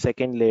is the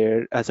second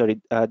layer.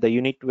 The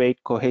unit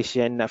weight,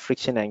 cohesion,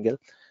 friction angle,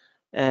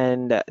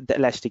 and the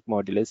elastic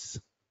modulus.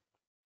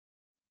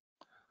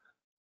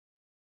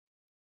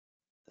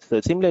 So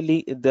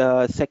similarly,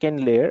 the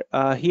second layer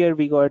here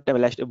we got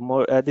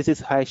more. This is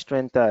high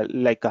strength,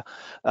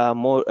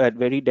 more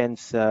very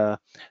dense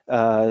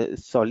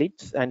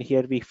solids, and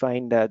here we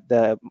find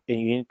the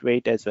unit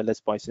weight as well as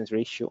Poisson's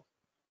ratio.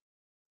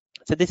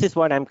 So this is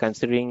what I'm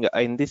considering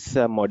in this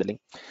modeling.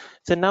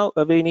 So now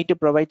we need to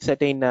provide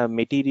certain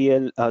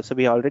material. So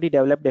we already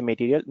developed a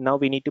material. Now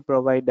we need to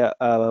provide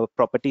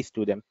properties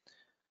to them.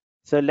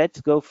 So let's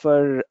go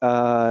for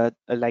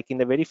like in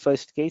the very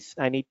first case,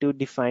 I need to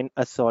define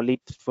a solid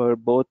for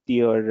both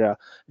your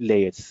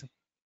layers.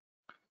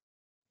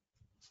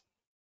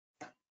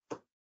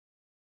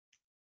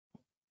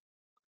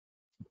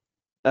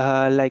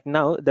 Like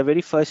now, the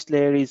very first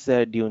layer is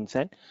dune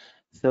sand.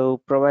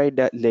 So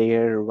provide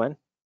layer 1.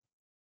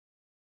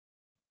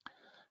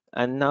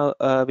 And now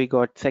we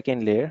got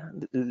second layer.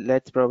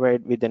 Let's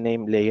provide with the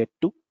name layer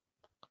 2.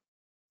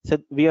 So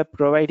we are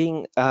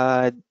providing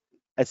a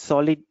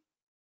solid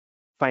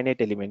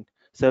finite element.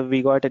 So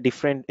we got a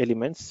different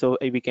elements. So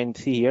we can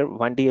see here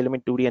 1D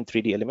element, 2D and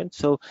 3D element.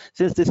 So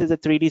since this is a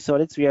 3D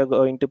solids, we are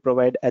going to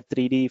provide a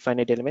 3D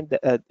finite element,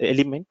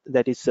 element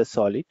that is a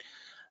solid.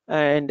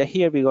 And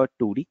here we got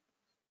 2D.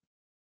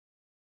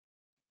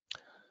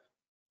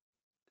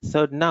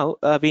 So now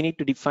we need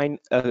to define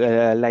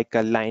like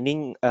a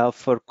lining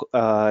for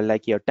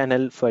like your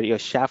tunnel, for your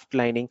shaft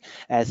lining,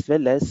 as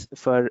well as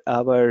for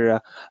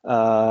our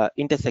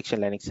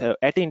intersection lining. So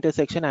at the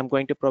intersection, I'm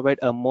going to provide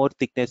a more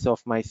thickness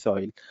of my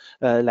soil,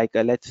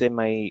 let's say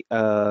my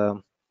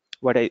more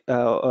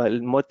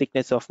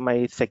thickness of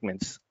my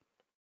segments.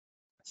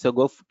 So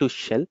go to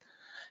shell.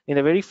 In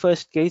the very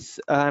first case,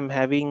 I'm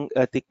having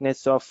a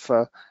thickness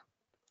of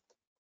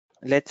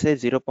let's say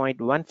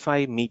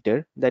 0.15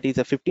 meter. That is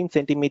a 15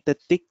 centimeter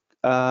thick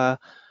tunnel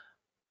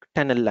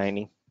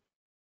lining.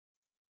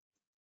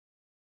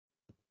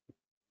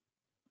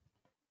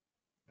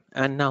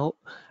 And now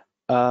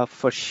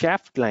for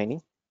shaft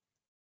lining,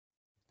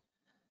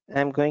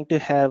 I'm going to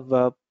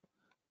have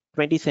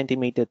 20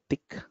 centimeter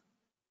thick,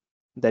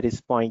 that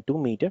is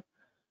 0.2 meter.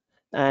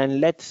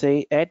 And let's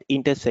say at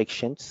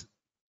intersections,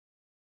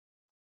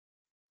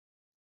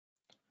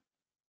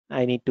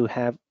 I need to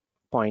have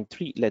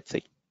 0.3, let's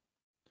say.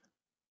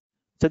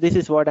 So this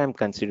is what I'm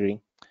considering.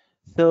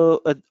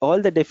 So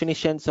all the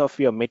definitions of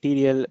your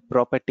material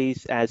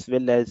properties as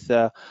well as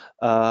the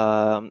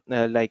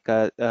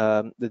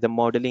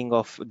modeling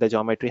of the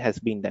geometry has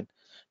been done.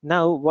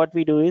 Now what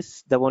we do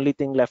is the only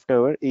thing left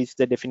over is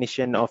the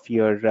definition of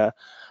your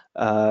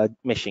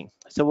meshing.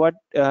 So what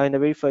in the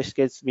very first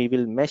case we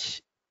will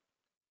mesh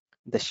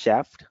the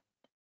shaft.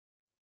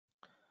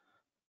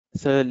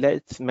 So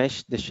let's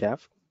mesh the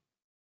shaft.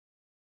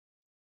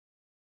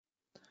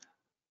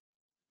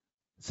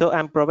 So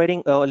I'm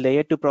providing a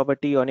layer 2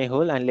 property on a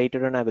hole, and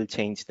later on I will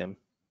change them.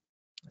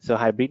 So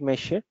hybrid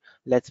mesher,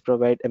 let's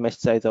provide a mesh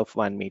size of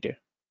 1 meter.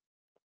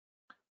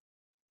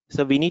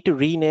 So we need to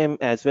rename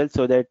as well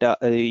so that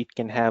it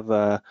can have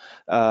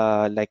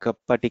like a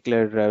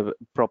particular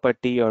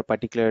property or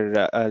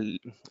particular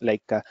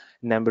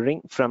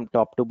numbering from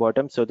top to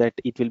bottom, so that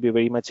it will be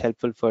very much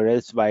helpful for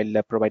us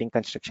while providing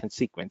construction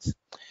sequence.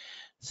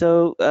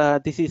 So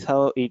this is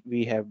how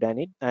we have done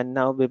it. And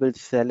now we will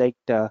select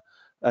the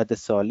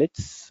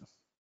solids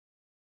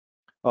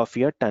of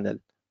your tunnel.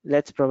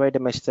 Let's provide a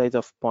mesh size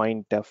of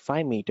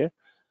 0.5 meter.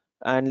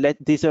 And let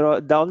these are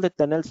all the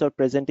tunnels are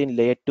present in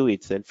layer 2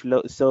 itself.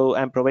 So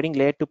I'm providing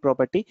layer 2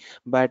 property,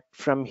 but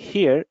from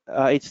here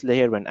it's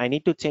layer 1. I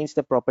need to change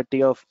the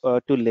property of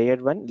to layer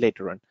 1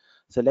 later on.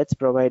 So let's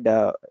provide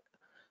the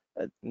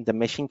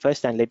meshing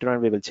first, and later on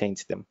we will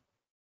change them.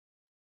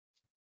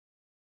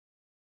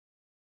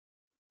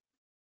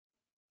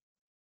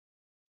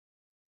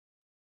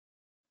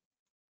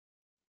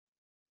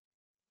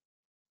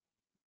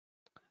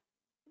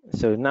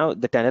 So now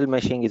the tunnel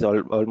meshing is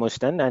almost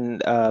done,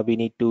 and we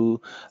need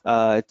to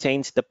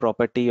change the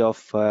property of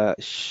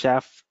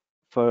shaft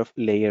for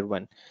layer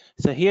 1.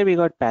 So here we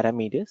got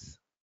parameters.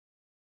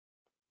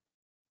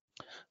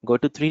 Go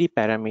to 3D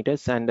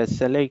parameters and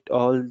select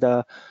all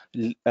the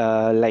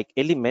like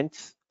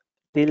elements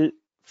till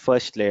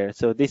first layer.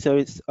 So this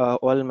is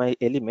all my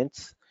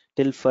elements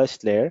till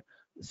first layer.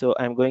 So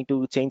I'm going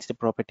to change the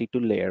property to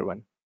layer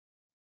 1.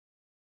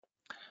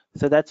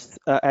 So that's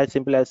as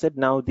simple as that.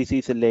 Now this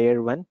is a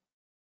layer 1.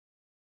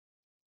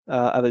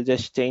 I will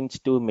just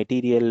change to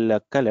material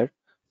color.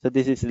 So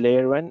this is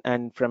layer 1,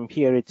 and from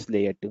here it's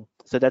layer 2.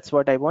 So that's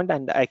what I want,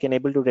 and I can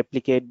able to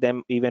replicate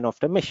them even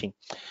after meshing.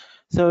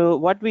 So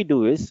what we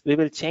do is we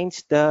will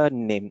change the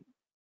name.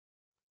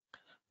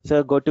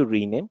 So go to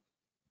rename.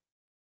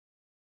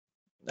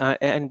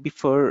 And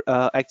before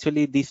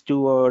actually these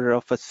two are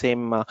of the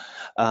same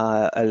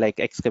like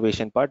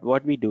excavation part.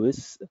 What we do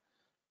is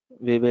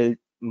we will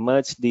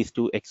merge these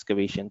two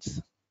excavations,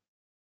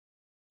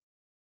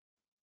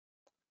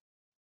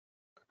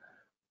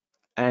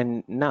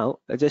 and now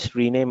just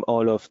rename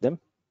all of them.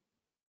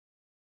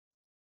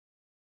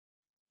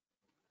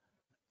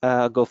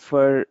 Go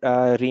for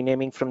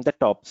renaming from the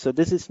top. So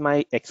this is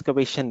my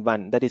excavation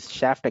 1, that is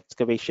shaft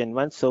excavation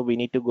 1. So we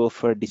need to go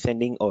for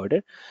descending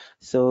order.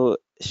 So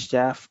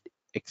shaft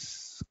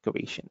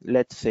excavation,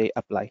 let's say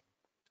apply.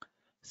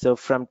 So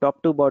from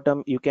top to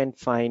bottom, you can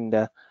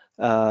find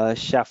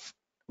shaft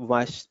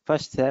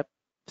first step,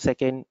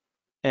 second,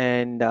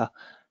 and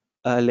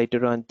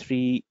later on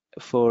 3,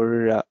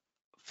 4,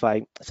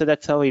 5. So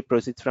that's how it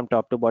proceeds from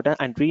top to bottom.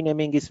 And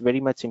renaming is very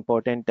much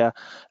important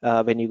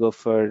when you go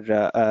for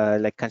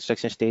like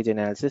construction stage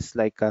analysis,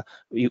 like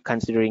you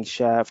considering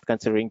shaft,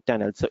 considering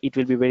tunnel. So it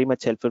will be very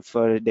much helpful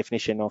for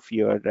definition of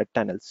your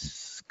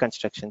tunnels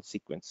construction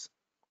sequence.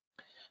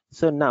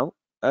 So now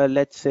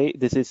let's say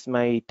this is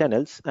my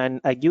tunnels,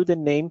 and I give the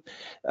name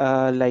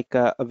like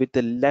with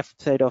the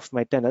left side of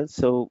my tunnel.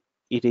 So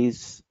it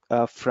is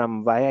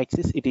from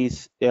y-axis, it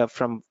is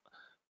from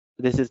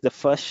this is the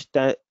first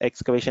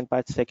excavation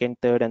part, second,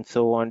 third, and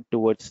so on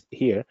towards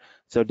here.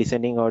 So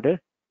descending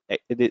order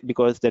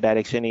because the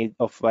direction is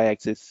of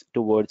y-axis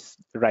towards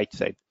right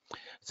side.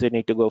 So you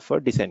need to go for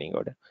descending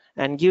order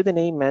and give the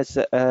name as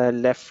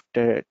left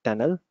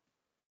tunnel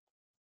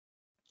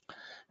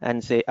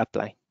and say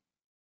apply.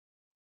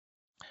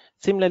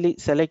 Similarly,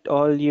 select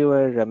all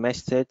your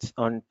mesh sets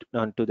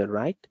onto the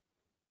right.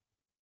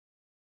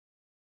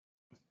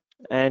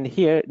 And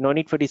here, no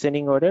need for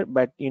descending order,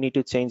 but you need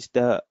to change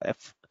the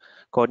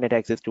coordinate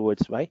axis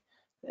towards y.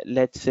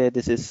 Let's say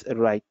this is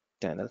right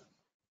tunnel.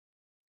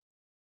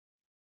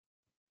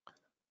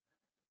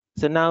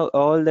 So now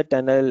all the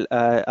tunnel,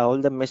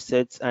 all the mesh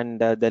sets and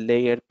the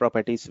layer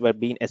properties were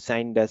being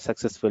assigned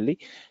successfully.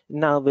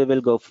 Now we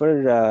will go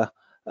for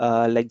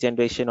like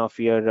generation of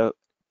your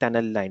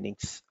tunnel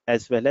linings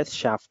as well as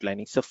shaft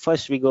linings. So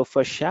first we go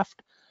for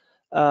shaft.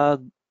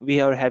 We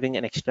are having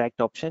an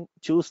extract option.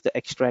 Choose the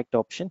extract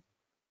option.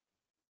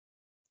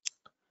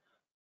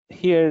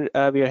 Here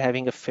we are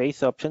having a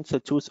face option. So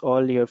choose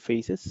all your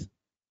faces.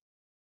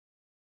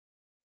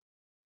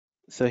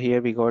 So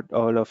here we got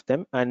all of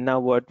them. And now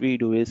what we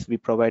do is we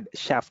provide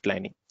shaft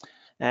lining.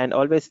 And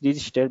always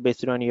register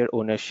based on your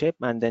ownership,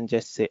 and then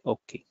just say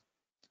OK.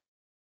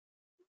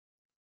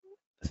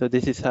 So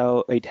this is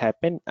how it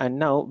happened, and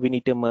now we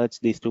need to merge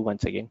these two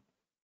once again.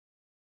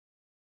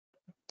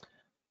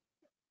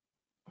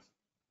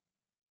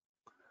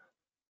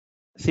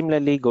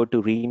 Similarly, go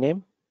to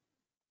rename,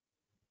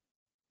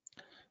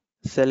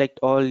 select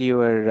all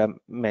your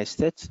mesh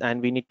sets,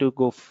 and we need to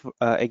go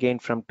again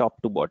from top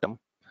to bottom,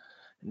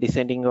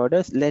 descending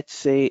orders. Let's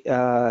say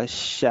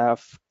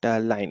shaft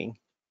lining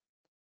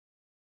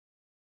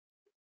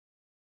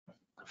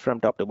from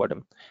top to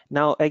bottom.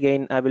 Now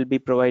again, I will be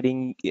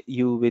providing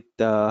you with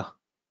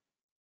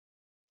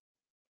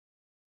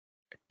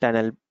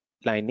tunnel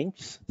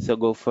linings. So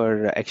go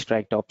for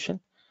extract option,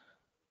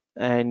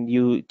 and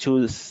you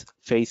choose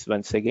face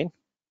once again,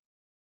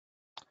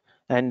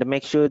 and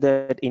make sure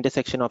that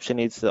intersection option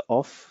is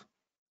off,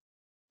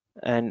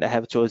 and I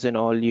have chosen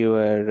all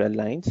your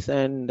lines,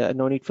 and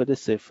no need for the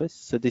surface.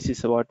 So this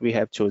is what we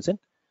have chosen.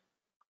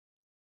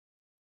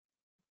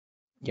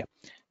 Yeah.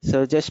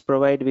 So just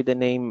provide with the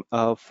name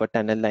of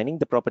tunnel lining,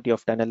 the property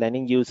of tunnel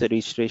lining, use a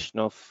registration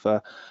of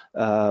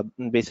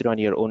based on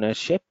your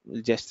ownership.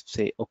 Just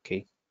say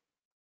OK.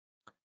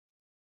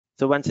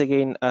 So once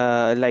again,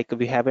 like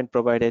we haven't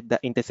provided the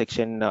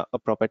intersection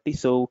property.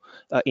 So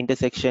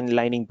intersection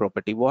lining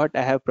property. What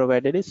I have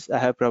provided is I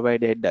have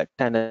provided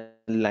tunnel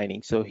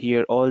lining. So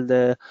here all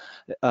the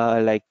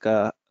like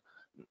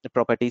the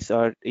properties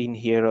are in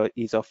here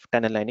is of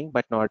tunnel lining,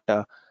 but not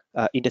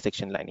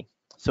intersection lining.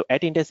 So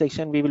at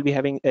intersection, we will be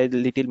having a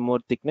little more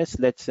thickness.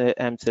 Let's say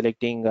I'm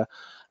selecting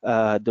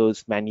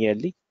those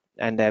manually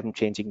and I'm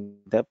changing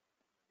the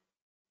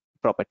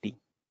property.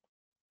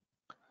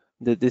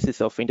 This is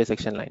of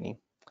intersection lining.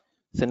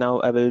 So now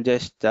I will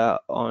just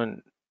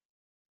on,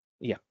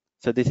 yeah.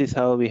 So this is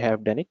how we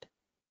have done it.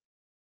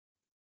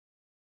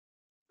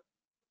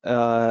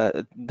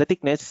 The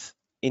thickness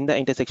in the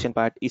intersection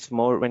part is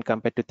more when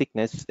compared to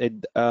thickness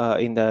in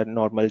the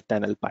normal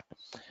tunnel part.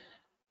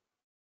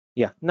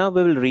 Yeah, now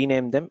we will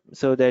rename them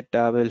so that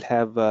we'll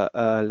have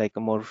like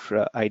a more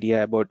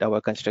idea about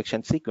our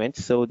construction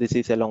sequence. So this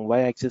is along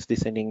y-axis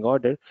descending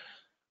order,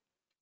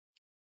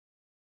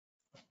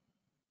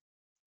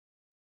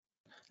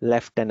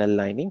 left tunnel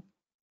lining.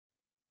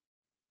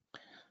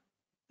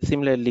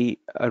 Similarly,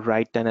 a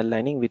right tunnel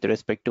lining with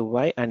respect to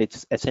y and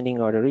its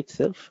ascending order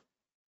itself,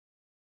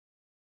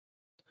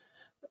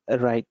 a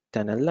right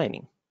tunnel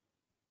lining.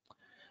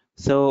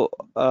 So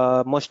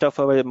most of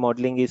our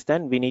modeling is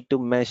done. We need to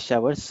mesh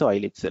our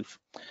soil itself.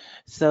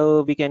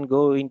 So we can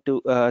go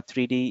into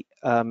 3D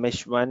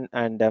mesh 1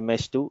 and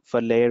mesh 2.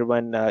 For layer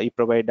 1, you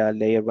provide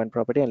layer 1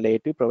 property, and layer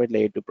 2 provide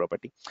layer 2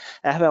 property.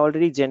 I have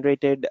already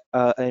generated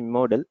a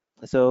model.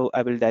 So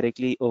I will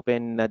directly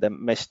open the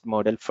meshed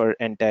model for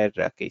entire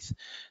case.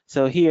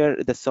 So here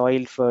the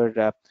soil for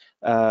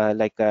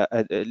like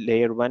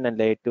layer 1 and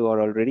layer 2 are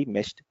already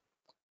meshed.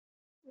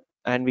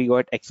 And we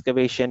got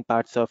excavation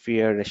parts of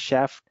your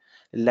shaft,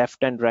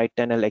 left and right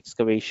tunnel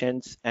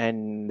excavations,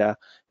 and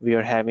we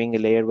are having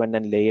layer 1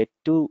 and layer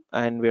 2,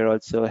 and we're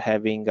also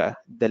having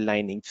the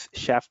linings,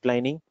 shaft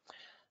lining,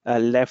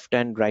 left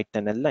and right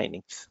tunnel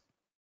linings.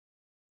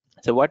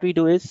 So what we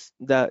do is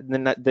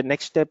the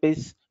next step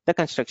is the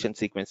construction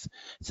sequence.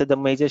 So the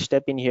major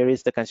step in here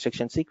is the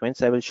construction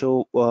sequence. I will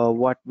show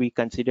what we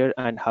consider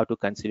and how to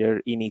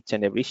consider in each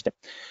and every step.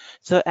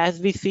 So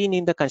as we've seen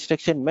in the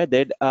construction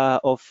method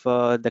of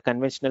the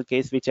conventional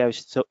case, which I've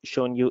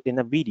shown you in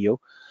a video.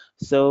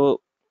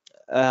 So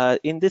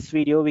in this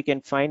video, we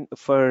can find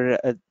for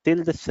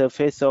till the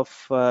surface of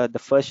the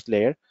first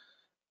layer.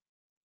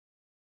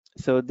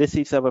 So this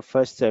is our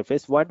first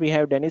surface. What we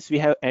have done is we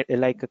have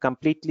like a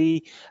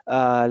completely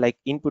like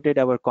inputted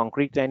our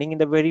concrete lining in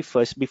the very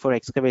first before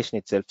excavation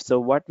itself. So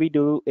what we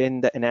do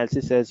in the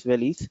analysis as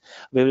well is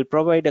we will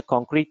provide a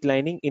concrete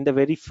lining in the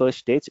very first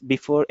stage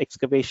before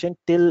excavation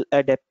till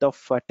a depth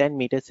of 10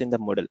 meters in the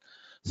model.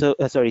 So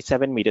sorry,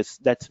 7 meters.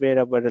 That's where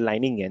our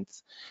lining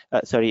ends.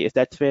 Sorry,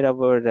 that's where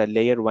our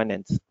layer 1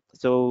 ends.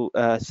 So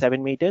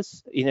 7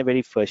 meters in a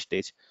very first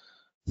stage.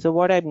 So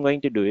what I'm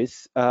going to do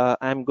is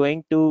I'm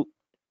going to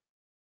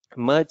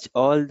merge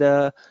all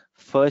the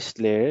first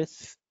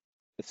layers,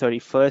 sorry,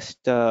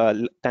 first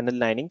tunnel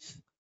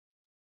linings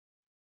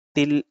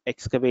till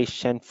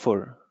excavation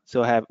 4.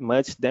 So I have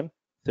merged them.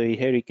 So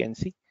here you can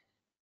see.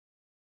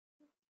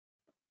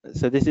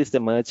 So this is the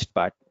merged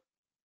part.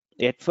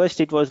 At first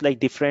it was like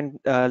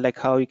different, like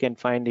how you can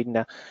find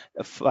in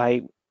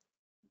 5,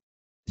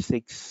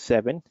 6,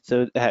 7.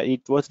 So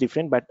it was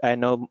different, but I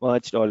now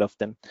merged all of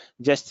them.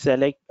 Just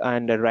select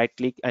and right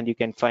click, and you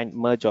can find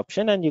merge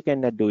option, and you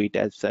can do it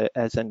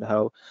as and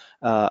how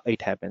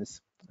it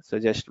happens. So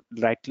just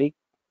right click,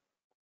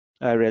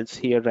 or else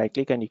here right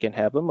click, and you can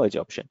have a merge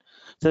option.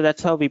 So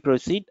that's how we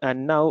proceed.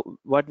 And now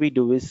what we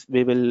do is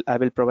I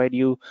will provide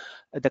you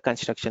the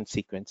construction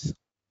sequence.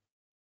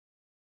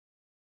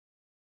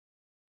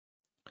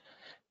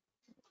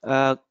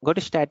 Go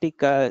to static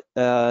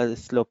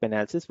slope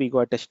analysis. We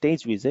got a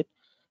stage visit.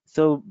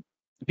 So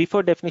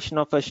before definition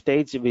of a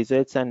stage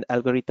visits and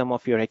algorithm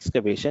of your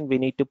excavation, we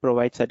need to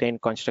provide certain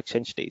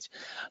construction stage.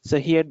 So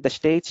here the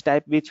stage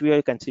type which we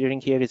are considering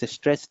here is a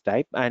stress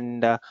type,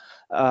 and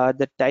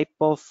the type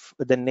of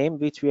the name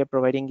which we are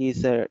providing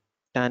is a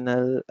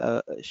tunnel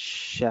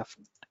shaft.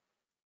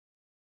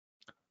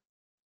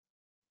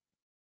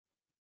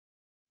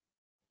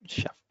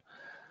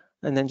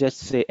 And then just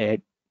say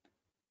add,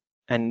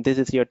 and this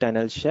is your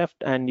tunnel shaft,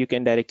 and you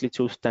can directly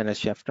choose tunnel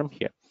shaft from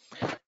here.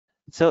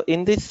 So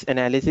in this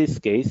analysis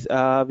case,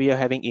 we are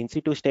having in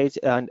situ stage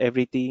and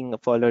everything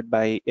followed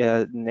by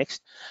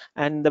next.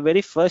 And the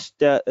very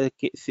first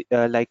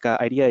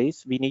idea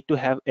is we need to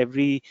have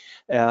every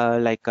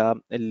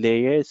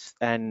layers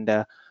and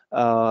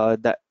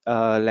the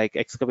like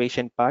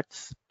excavation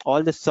parts,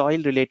 all the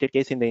soil related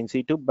case in the in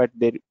situ, but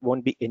there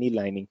won't be any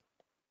lining.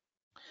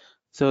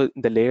 So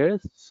the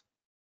layers,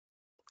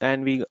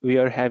 and we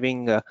are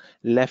having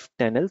left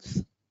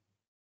tunnels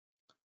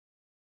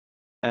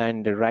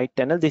and right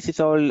tunnel. This is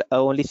all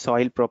only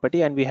soil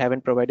property, and we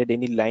haven't provided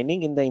any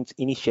lining in the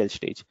initial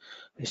stage.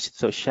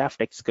 So shaft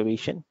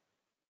excavation,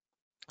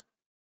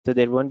 so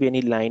there won't be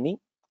any lining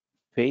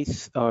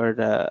face or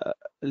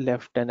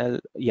left tunnel.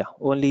 Yeah,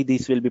 only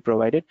these will be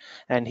provided.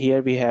 And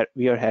here we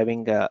are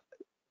having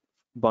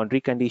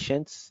boundary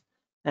conditions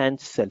and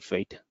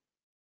self-weight.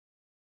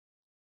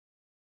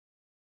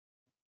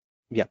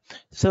 Yeah.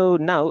 So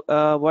now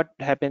what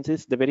happens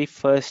is the very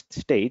first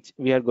stage,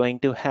 we are going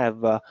to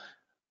have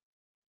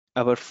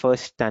our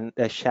first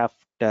shaft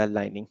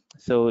lining.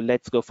 So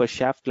let's go for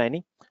shaft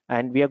lining,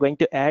 and we are going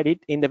to add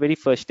it in the very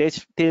first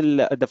stage till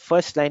the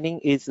first lining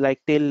is like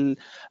till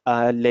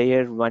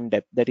layer 1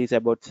 depth, that is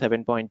about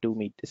 7.2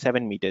 meter,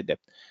 7 meter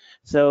depth.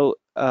 So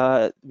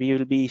we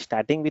will be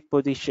starting with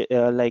position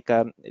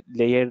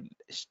layer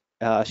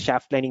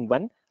shaft lining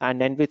 1,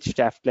 and then with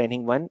shaft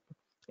lining 1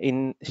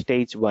 in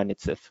stage 1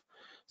 itself.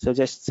 So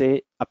just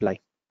say apply.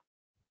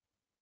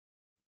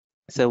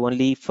 So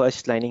only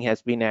first lining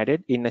has been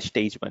added in a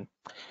stage 1.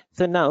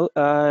 So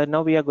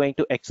now we are going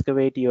to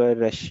excavate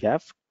your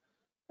shaft.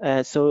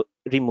 So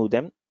remove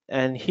them.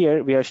 And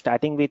here we are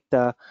starting with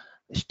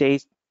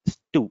stage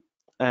 2,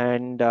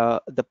 and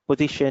the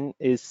position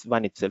is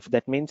 1 itself.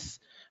 That means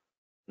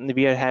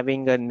we are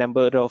having a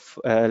number of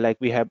like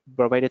we have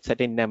provided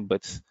certain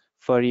numbers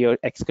for your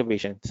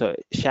excavation. So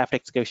shaft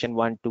excavation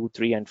 1, 2,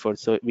 3, and 4.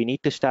 So we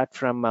need to start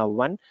from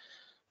 1,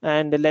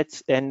 and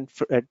let's end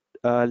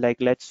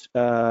let's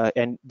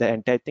end the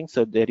entire thing,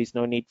 so there is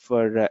no need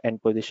for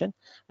end position,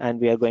 and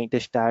we are going to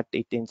start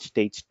it in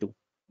stage 2.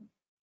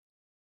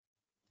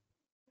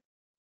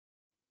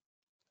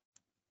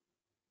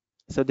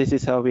 So this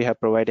is how we have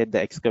provided the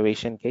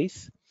excavation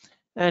case,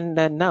 and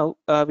now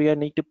we are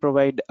need to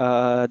provide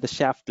the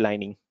shaft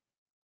lining.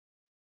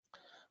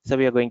 So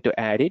we are going to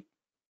add it,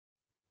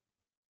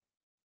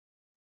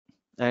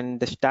 and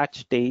the start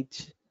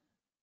stage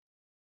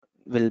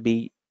will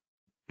be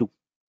 2,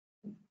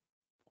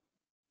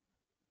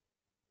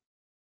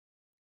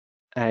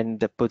 and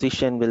the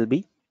position will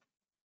be,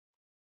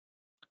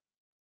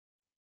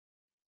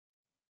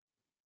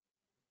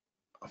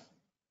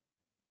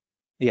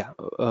 yeah,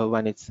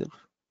 1 itself.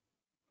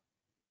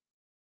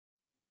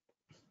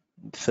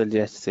 So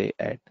just say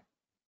add.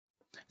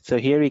 So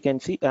here we can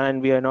see,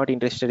 and we are not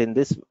interested in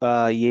this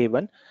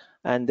A1,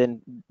 and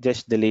then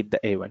just delete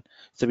the A1.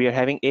 So we are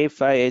having A5,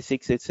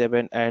 A6,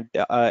 A7, and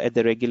at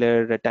the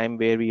regular time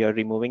where we are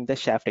removing the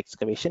shaft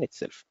excavation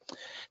itself.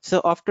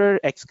 So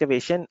after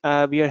excavation,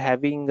 we are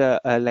having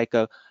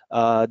the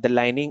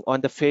lining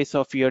on the face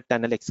of your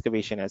tunnel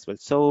excavation as well.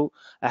 So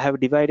I have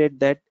divided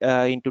that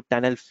into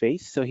tunnel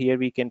face. So here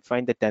we can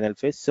find the tunnel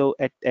face. So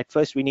at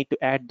first we need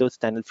to add those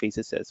tunnel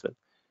faces as well.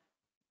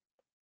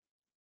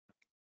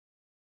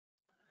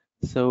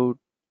 So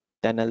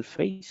tunnel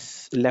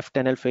face, left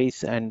tunnel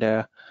face, and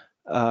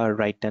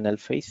right tunnel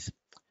face.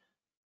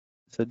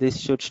 So this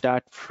should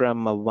start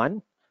from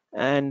 1,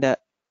 and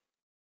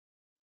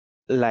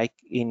like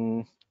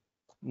in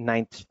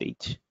 9th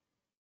stage,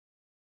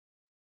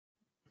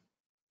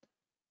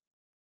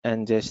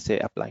 and just say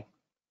apply.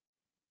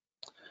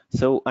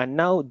 So and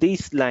now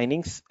these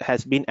linings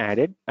has been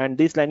added, and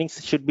these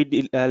linings should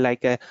be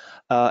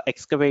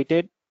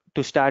excavated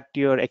to start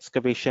your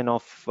excavation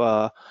of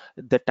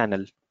the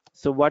tunnel.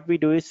 So what we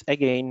do is,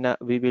 again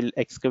we will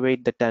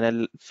excavate the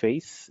tunnel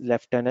face,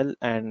 left tunnel,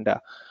 and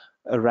a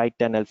right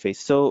tunnel face.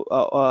 So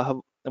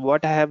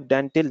what I have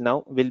done till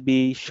now will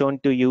be shown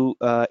to you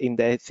in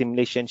the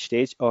simulation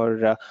stage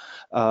or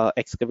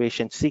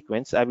excavation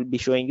sequence. I will be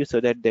showing you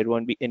so that there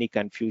won't be any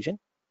confusion.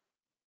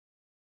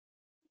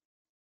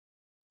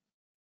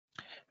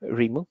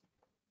 Remove.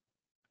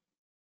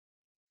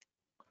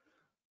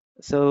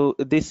 So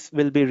this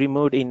will be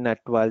removed in a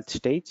 12th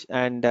stage,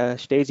 and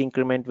stage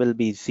increment will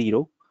be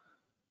 0.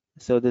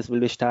 So this will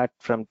be start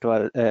from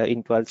 12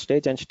 in 12th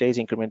stage, and stage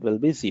increment will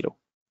be 0.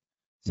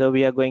 So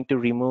we are going to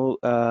remove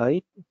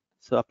it.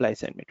 So apply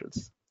sand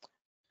metals.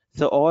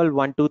 So all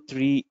 1, 2,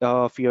 3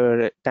 of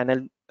your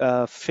tunnel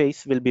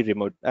face will be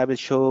removed. I will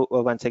show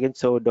once again,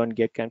 so don't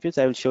get confused.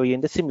 I will show you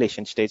in the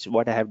simulation stage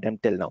what I have done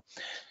till now.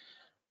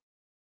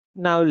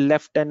 Now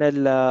left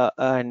tunnel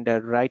and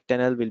right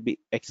tunnel will be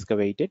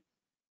excavated.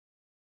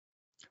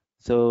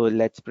 So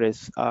let's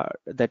press R.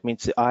 That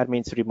means R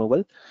means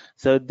removal.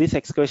 So this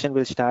excavation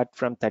will start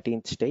from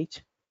 13th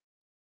stage.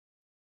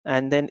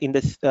 And then in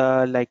this,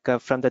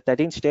 from the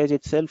 13th stage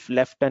itself,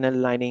 left tunnel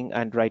lining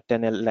and right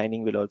tunnel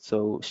lining will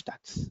also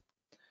start.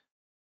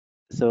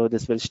 So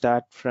this will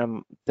start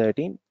from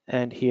 13,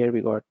 and here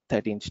we got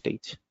 13th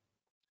stage.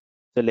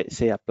 So let's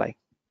say apply.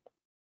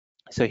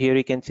 So here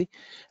you can see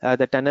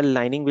the tunnel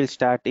lining will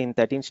start in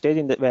 13th stage,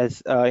 in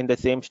the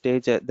same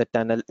stage the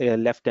tunnel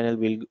left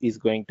tunnel is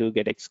going to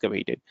get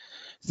excavated.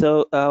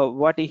 So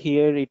what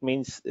here it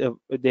means,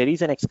 there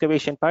is an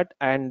excavation part,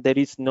 and there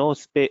is no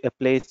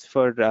place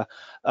for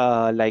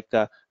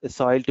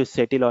soil to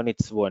settle on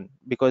its own,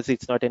 because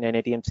it's not an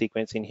NATM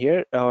sequence in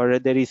here, or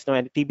there is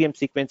no TBM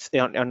sequence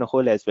on the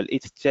whole as well.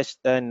 It's just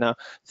a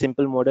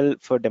simple model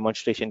for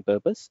demonstration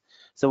purpose.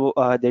 So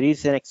there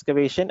is an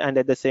excavation, and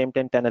at the same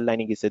time tunnel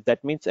lining is it.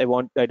 That means I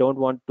don't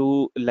want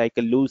to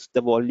lose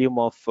the volume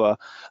of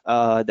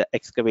the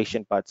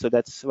excavation part. So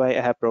that's why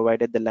I have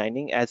provided the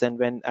lining as and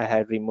when I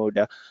have removed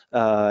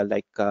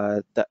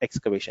the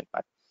excavation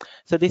part.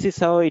 So this is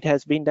how it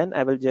has been done.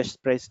 I will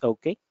just press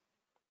OK.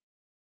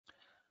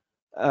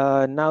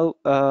 Now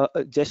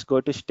just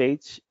go to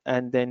stage,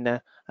 and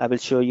then I will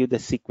show you the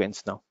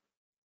sequence now.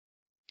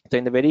 So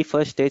in the very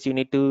first stage, you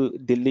need to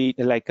delete,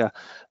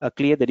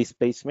 clear the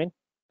displacement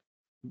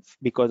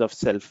because of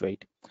self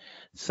weight.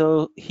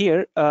 So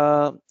here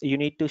you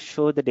need to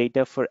show the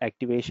data for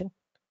activation.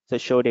 So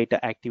show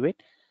data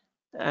activate.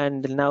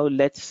 And now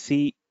let's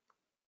see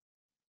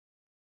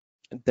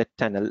the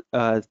tunnel,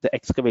 the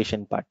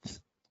excavation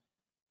parts.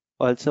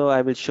 Also,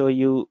 I will show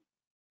you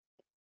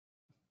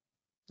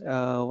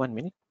 1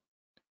 minute.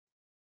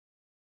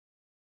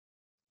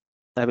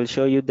 I will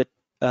show you the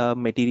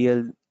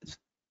material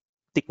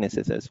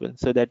thicknesses as well,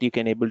 so that you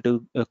can able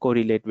to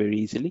correlate very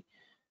easily.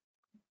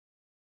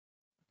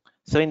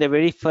 So in the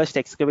very first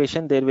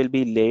excavation, there will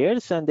be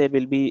layers, and there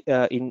will be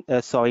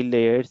soil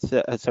layers.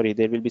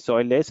 There will be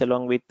soil layers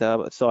along with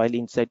soil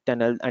inside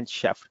tunnel and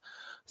shaft.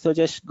 So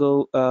just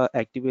go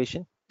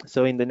activation.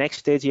 So in the next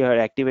stage, you have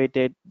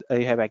activated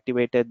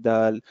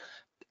the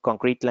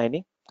concrete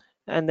lining,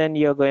 and then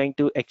you're going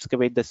to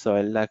excavate the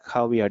soil like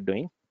how we are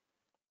doing.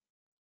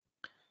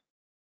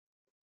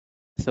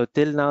 So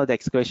till now the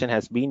excavation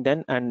has been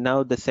done, and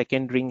now the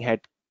second ring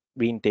had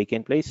been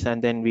taken place,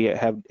 and then we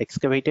have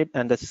excavated,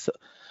 and the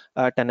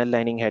tunnel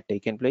lining had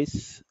taken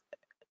place.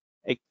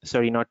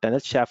 Sorry, not tunnel,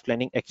 shaft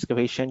lining,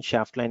 excavation,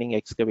 shaft lining,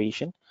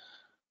 excavation.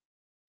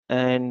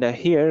 And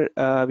here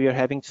we are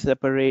having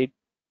separate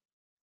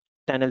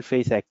tunnel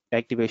face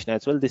activation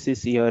as well. This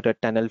is your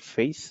tunnel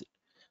face.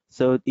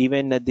 So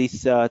even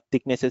these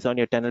thicknesses on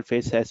your tunnel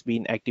face has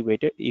been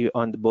activated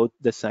on both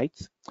the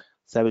sides.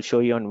 So I will show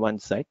you on one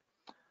side.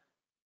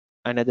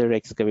 Another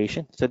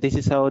excavation. So this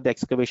is how the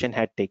excavation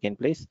had taken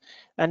place.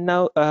 And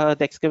now the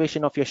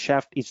excavation of your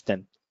shaft is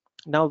done.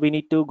 Now we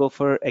need to go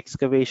for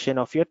excavation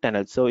of your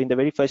tunnel. So in the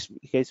very first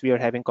case, we are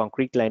having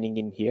concrete lining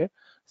in here.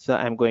 So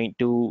I'm going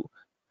to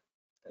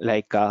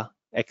I'm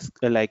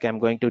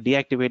going to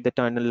deactivate the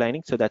tunnel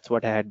lining. So that's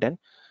what I had done,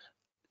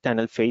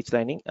 tunnel face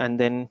lining. And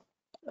then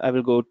I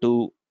will go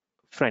to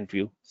front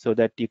view so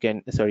that you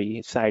can,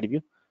 sorry, side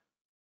view.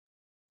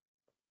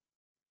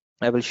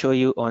 I will show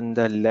you on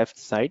the left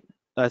side.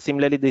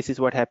 Similarly, this is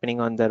what happening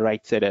on the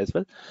right side as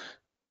well.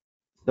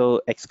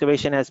 So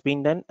excavation has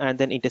been done, and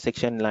then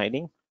intersection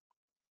lining,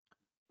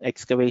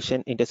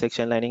 excavation,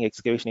 intersection lining,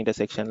 excavation,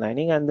 intersection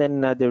lining, and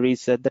then there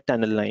is the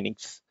tunnel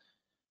linings.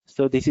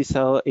 So this is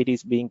how it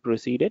is being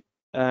proceeded,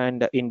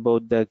 and in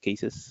both the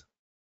cases,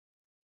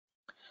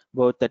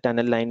 both the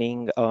tunnel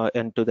lining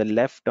and to the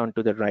left and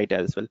to the right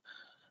as well.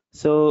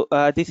 So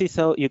this is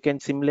how you can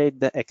simulate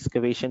the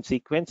excavation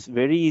sequence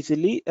very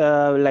easily,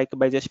 like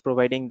by just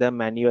providing the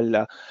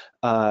manual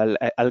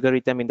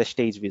algorithm in the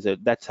stage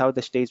wizard. That's how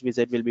the stage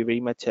wizard will be very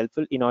much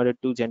helpful in order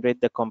to generate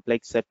the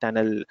complex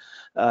tunnel,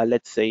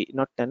 let's say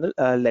not tunnel,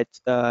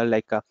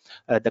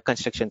 the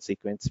construction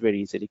sequence very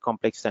easily,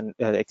 complex and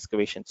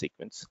excavation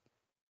sequence.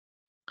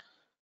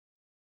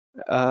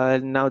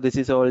 Now this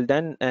is all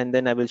done, and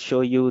then I will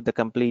show you the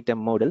complete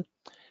model,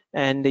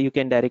 and you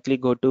can directly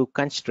go to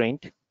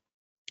constraint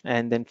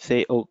and then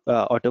say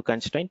auto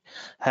constraint.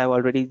 I have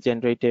already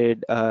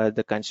generated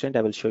the constraint.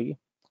 I will show you.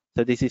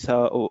 So this is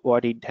how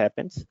what it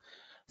happens.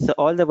 So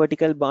all the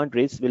vertical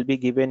boundaries will be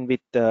given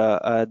with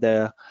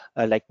the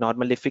like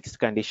normally fixed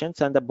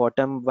conditions, and the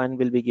bottom one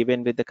will be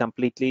given with the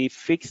completely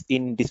fixed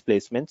in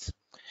displacements.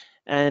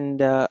 And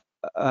uh,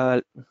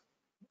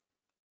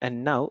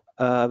 now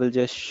I will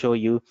just show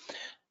you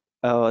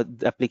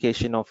the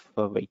application of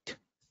weight.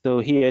 So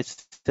here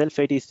self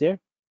weight is there,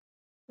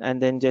 and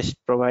then just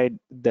provide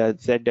the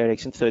Z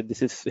direction. So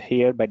this is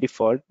here by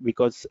default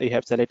because you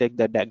have selected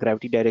the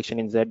gravity direction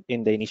in Z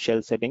in the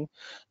initial setting.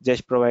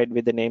 Just provide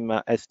with the name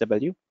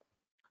SW.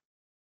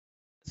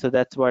 So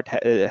that's what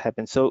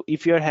happens. So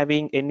if you're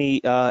having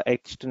any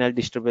external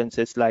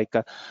disturbances like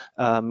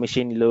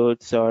machine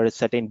loads or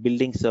certain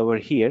buildings over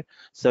here,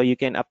 so you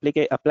can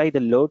apply the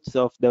loads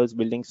of those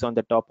buildings on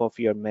the top of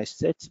your mesh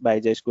sets by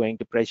just going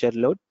to pressure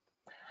load.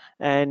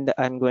 And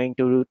I'm going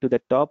to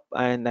the top,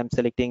 and I'm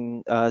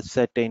selecting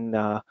certain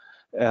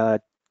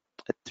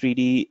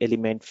 3D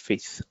element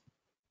face.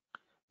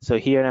 So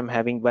here I'm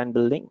having one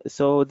building.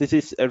 So this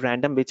is a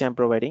random which I'm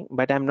providing,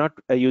 but I'm not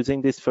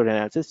using this for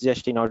analysis,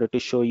 just in order to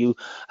show you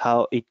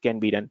how it can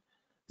be done.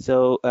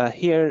 So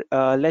here,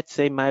 let's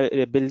say my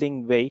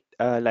building weight,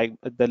 like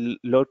the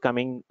load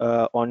coming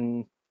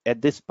on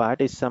at this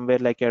part is somewhere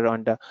like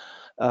around,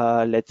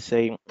 let's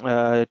say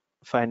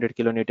 500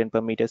 kilonewton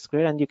per meter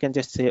square, and you can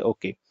just say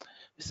okay.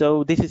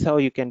 So this is how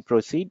you can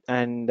proceed.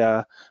 And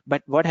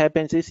but what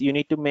happens is you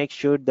need to make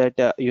sure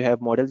that you have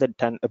modeled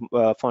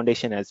the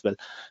foundation as well,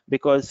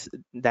 because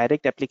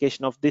direct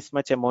application of this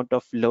much amount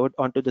of load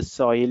onto the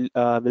soil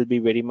will be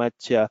very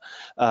much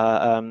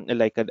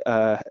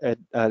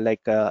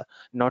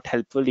not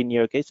helpful in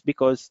your case,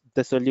 because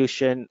the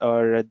solution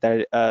or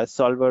the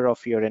solver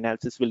of your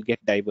analysis will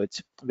get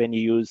diverged when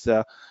you use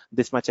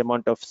this much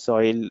amount of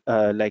soil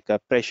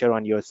pressure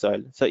on your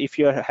soil. So if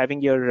you're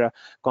having your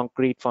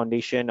concrete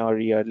foundation or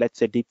your, let's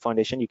say, deep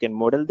foundation, you can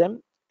model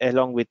them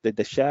along with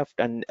the shaft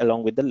and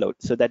along with the load.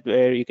 So that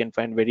where you can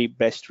find very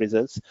best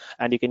results,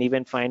 and you can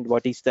even find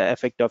what is the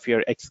effect of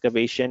your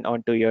excavation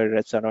onto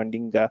your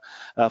surrounding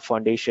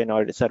foundation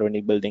or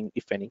surrounding building,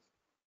 if any.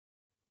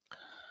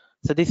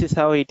 So this is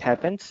how it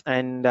happens,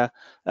 and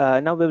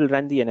now we will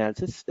run the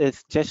analysis.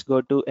 Let's just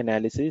go to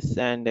analysis,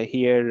 and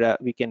here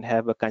we can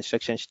have a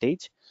construction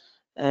stage,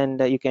 and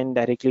you can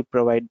directly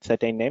provide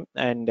certain name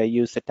and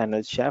use the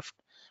tunnel shaft.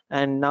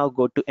 And now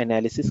go to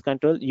analysis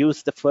control.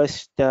 Use the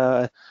first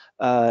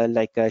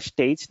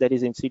stage, that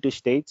is in situ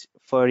stage,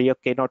 for your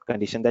K0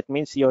 condition. That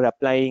means you're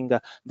applying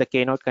the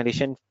K0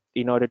 condition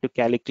in order to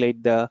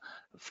calculate the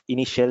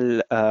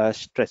initial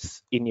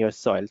stress in your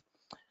soil.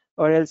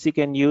 Or else you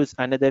can use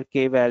another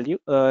K value,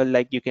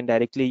 like you can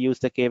directly use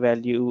the K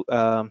value.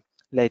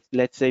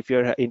 Let's say if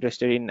you're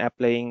interested in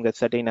applying a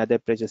certain other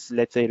pressures,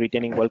 let's say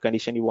retaining wall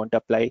condition, you want to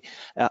apply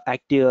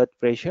active earth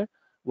pressure.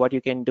 What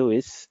you can do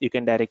is you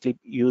can directly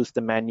use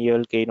the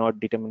manual K0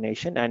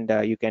 determination, and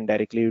you can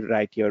directly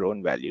write your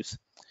own values.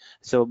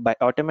 So by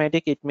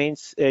automatic, it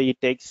means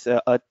it takes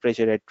earth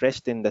pressure at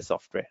rest in the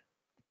software.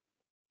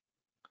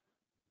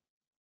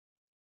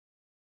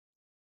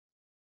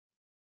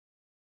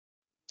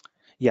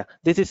 Yeah,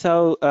 this is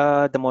how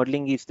the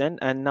modeling is done,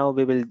 and now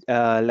we will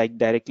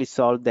directly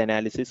solve the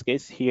analysis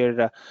case.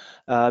 Here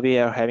we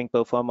are having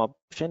perform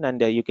option,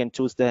 and you can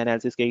choose the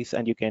analysis case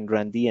and you can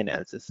run the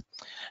analysis.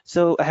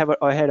 So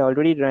I had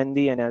already run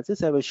the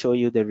analysis. I will show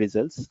you the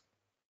results.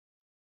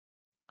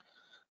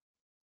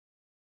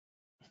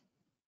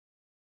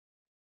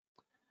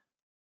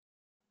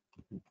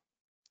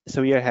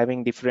 So we are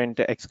having different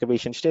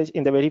excavation stage.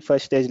 In the very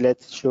first stage,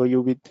 let's show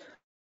you with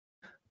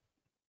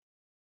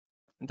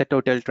the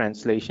total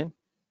translation.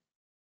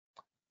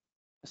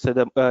 So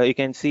you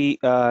can see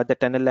the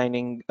tunnel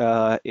lining,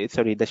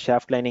 sorry, the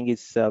shaft lining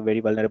is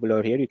very vulnerable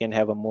over here. You can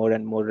have a more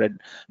and more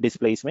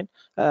displacement.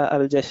 I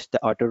will just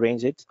auto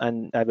range it,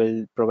 and I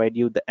will provide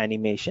you the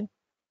animation.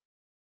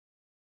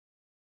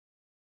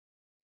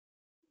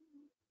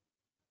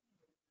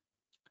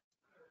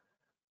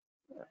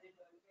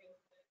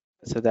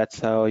 So that's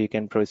how you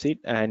can proceed,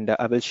 and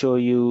I will show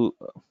you.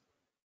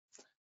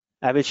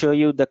 I will show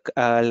you the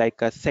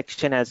like a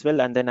section as well,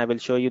 and then I will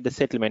show you the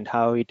settlement,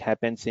 how it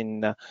happens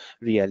in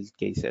real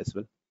case as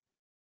well.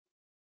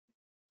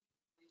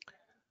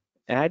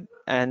 Add,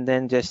 and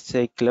then just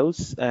say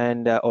close,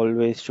 and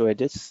always show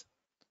edges.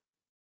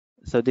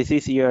 So this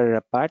is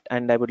your part,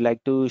 and I would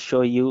like to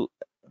show you.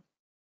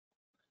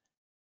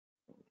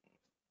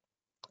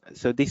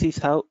 So this is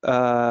how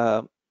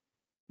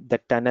the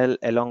tunnel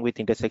along with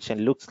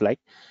intersection looks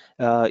like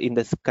in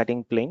this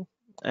cutting plane,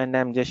 and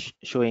I'm just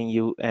showing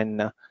you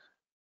an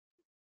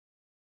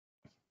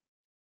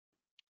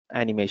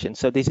animation.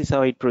 So this is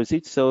how it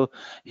proceeds. So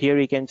here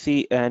you can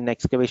see an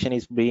excavation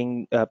is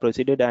being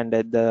proceeded, and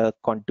the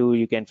contour,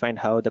 you can find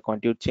how the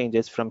contour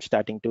changes from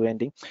starting to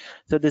ending.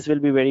 So this will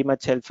be very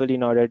much helpful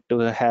in order to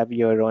have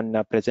your own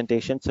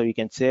presentation. So you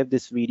can save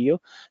this video,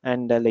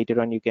 and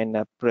later on you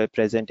can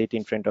present it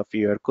in front of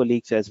your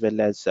colleagues as well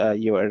as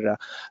your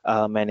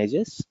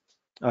managers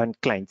and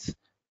clients.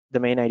 The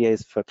main idea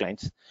is for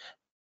clients.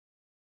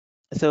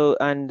 So,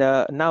 and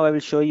now I will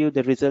show you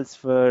the results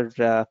for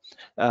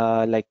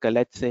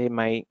let's say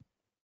my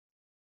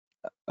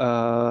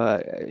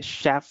the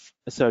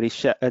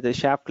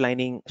shaft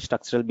lining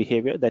structural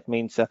behavior. That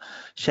means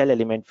shell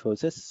element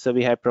forces. So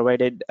we have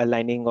provided a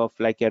lining of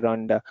like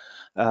around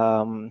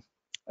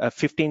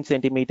 15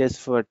 centimeters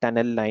for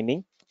tunnel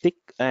lining thick,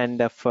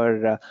 and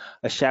for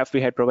a shaft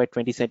we had provided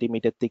 20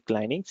 centimeter thick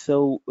lining.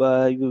 So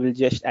we will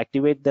just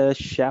activate the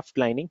shaft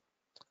lining.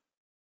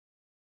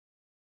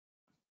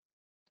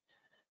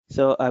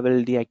 So I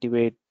will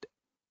deactivate.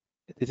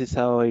 This is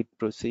how it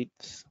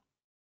proceeds.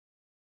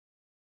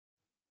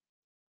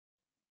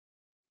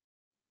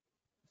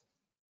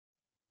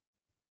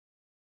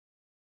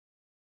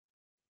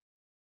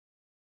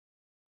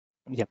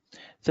 Yeah.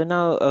 So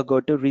now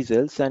go to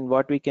results, and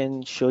what we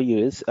can show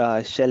you is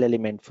shell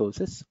element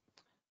forces.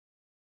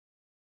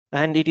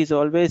 And it is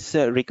always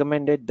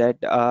recommended that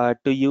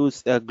to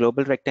use a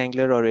global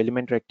rectangular or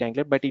element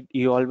rectangular, but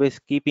you always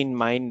keep in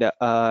mind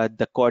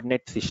the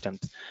coordinate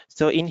systems.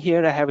 So in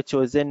here I have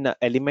chosen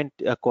element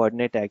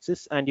coordinate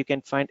axis, and you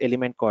can find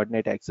element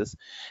coordinate axis.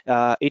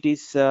 It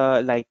is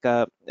like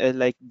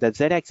the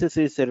z-axis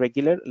is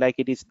regular, like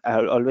it is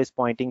always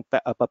pointing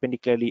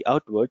perpendicularly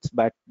outwards,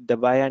 but the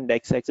y and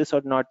x-axis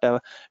are not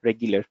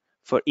regular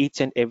for each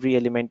and every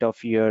element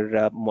of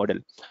your model.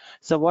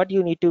 So what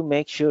you need to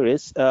make sure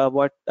is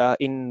what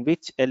in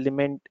which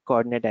element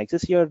coordinate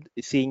axis you're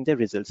seeing the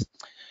results.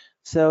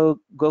 So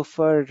go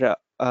for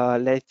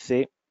let's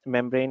say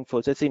membrane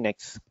forces in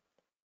X.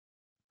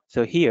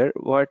 So here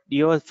what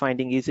you're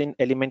finding is in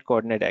element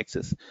coordinate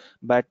axis,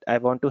 but I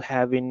want to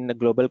have in the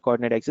global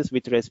coordinate axis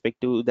with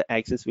respect to the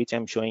axis which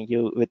I'm showing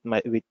you with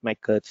my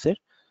cursor.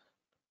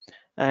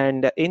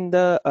 And in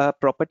the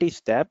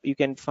properties tab, you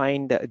can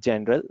find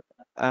general,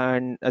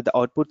 and the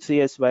output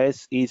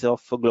CSYS is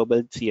of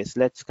global CS.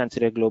 Let's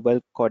consider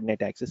global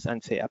coordinate axis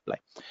and say apply.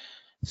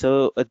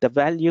 So the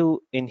value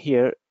in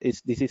here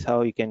is, this is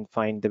how you can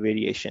find the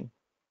variation.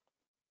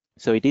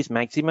 So it is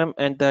maximum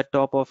at the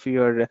top of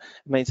your,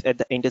 means at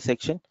the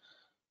intersection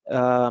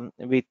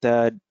with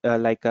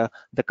the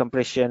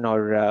compression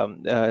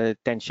or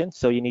tension.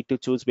 So you need to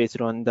choose based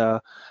on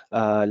the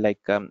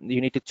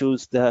you need to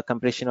choose the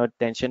compression or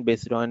tension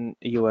based on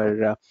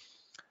your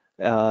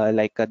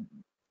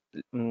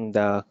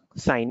the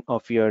sign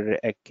of your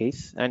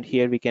case. And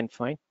here we can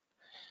find,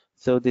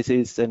 so this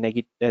is a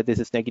negative, this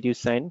is negative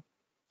sign.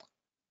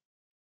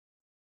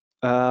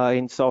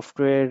 In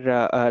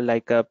software,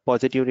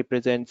 positive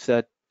represents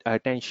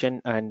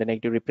tension and the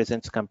negative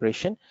represents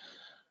compression.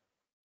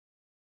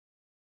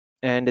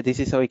 And this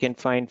is how we can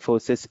find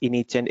forces in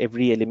each and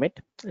every element.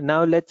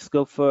 Now let's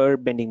go for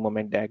bending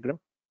moment diagram.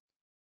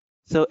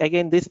 So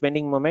again, this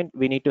bending moment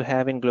we need to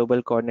have in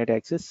global coordinate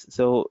axis.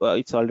 So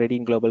it's already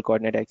in global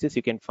coordinate axis,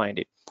 you can find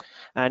it.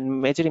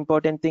 And major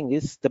important thing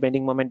is the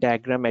bending moment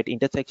diagram at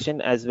intersection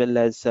as well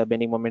as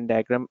bending moment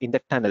diagram in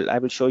the tunnel. I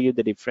will show you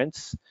the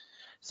difference.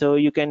 So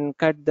you can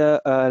cut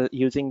the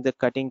using the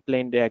cutting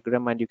plane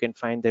diagram and you can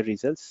find the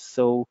results.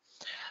 So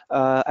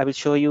I will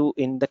show you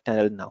in the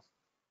tunnel now.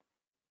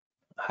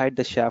 Hide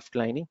the shaft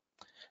lining.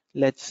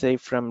 Let's say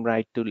from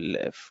right to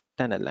left,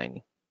 tunnel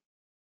lining.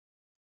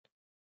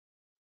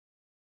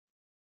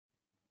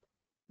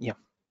 Yeah.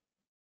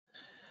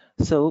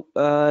 So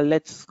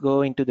let's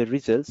go into the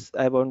results.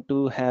 I want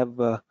to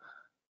have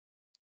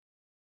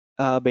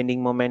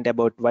bending moment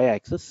about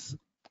y-axis.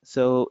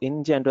 So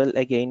in general,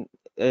 again,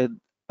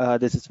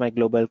 this is my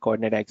global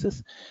coordinate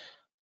axis.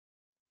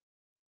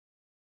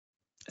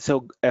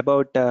 So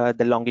about the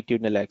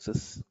longitudinal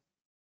axis,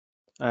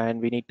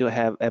 and we need to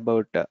have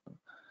about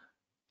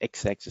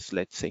x-axis,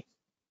 let's say.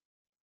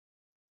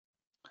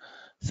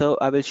 So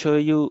I will show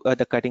you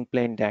the cutting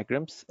plane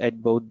diagrams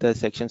at both the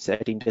sections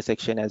at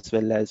intersection as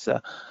well as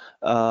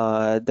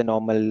the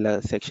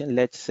normal section.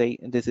 Let's say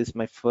this is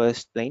my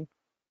first plane.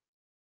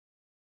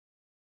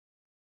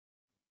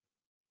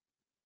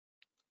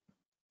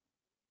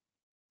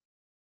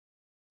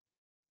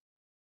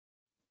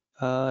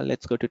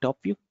 Let's go to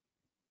top view.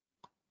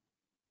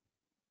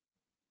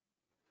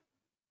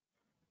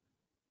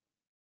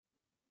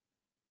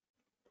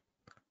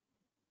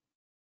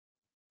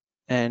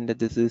 And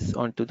this is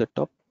onto the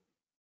top.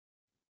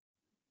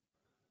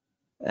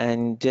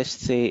 And just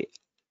say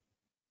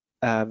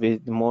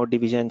with more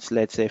divisions,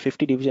 let's say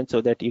 50 divisions, so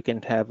that you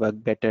can have a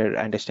better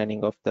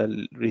understanding of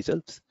the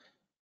results.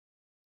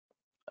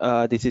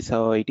 This is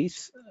how it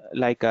is.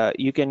 Like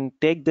you can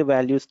take the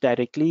values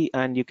directly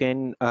and you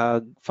can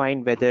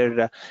find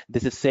whether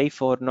this is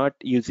safe or not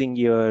using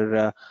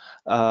your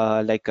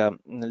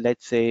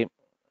let's say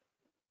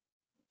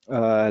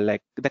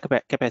like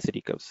the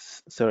capacity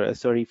curves. So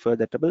sorry for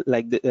the trouble.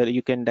 Like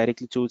you can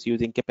directly choose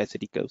using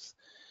capacity curves.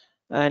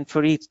 And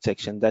for each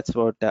section, that's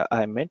what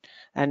I meant.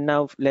 And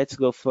now let's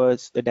go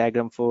first the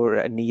diagram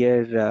for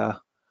near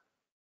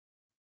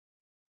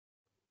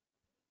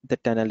the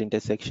tunnel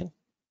intersection.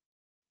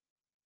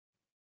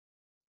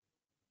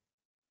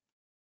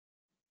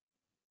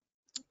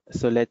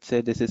 So let's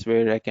say this is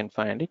where I can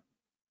find it.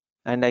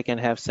 And I can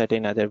have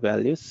certain other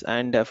values,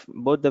 and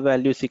both the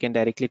values you can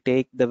directly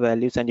take the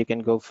values and you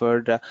can go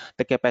for the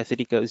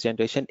capacity curves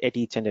generation at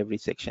each and every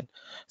section.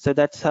 So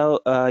that's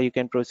how you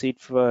can proceed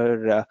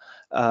for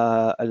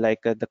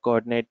the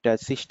coordinate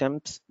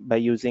systems by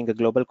using the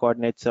global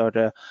coordinates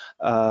or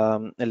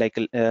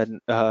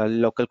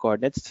local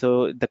coordinates.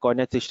 So the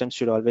coordinate system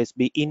should always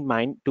be in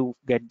mind to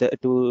get the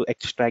to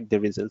extract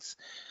the results.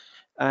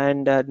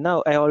 And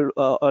now I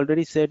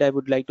already said I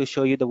would like to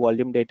show you the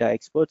volume data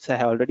exports. I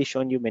have already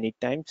shown you many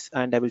times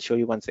and I will show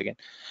you once again.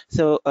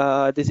 So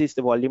this is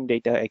the volume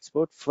data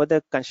export for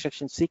the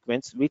construction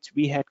sequence which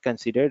we had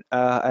considered.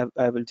 I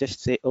will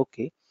just say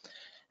okay,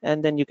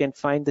 and then you can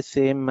find the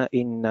same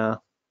in the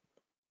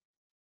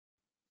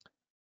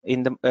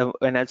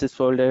analysis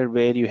folder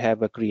where you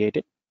have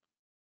created.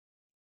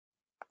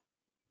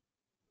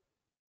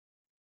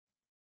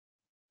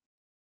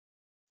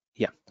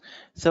 Yeah.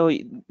 So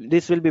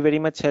this will be very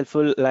much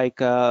helpful,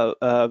 like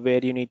where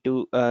you need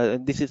to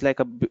this is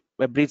like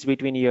a bridge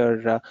between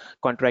your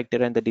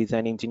contractor and the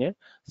design engineer.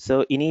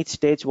 So in each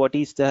stage, what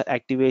is the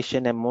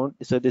activation amount?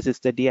 So this is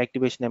the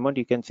deactivation amount.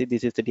 You can see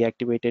this is the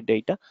deactivated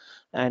data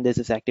and this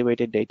is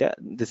activated data.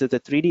 This is a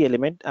 3D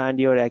element, and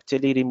you're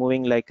actually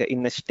removing, like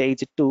in a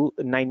stage 2,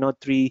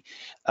 903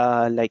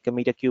 like a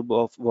meter cube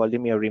of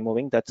volume you're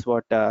removing. That's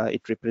what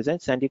it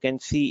represents, and you can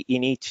see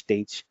in each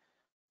stage.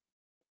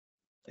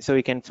 So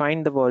you can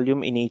find the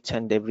volume in each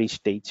and every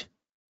stage.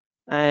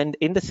 And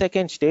in the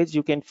second stage,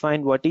 you can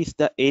find what is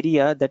the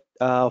area that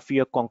of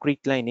your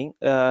concrete lining,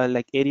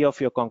 like area of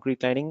your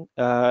concrete lining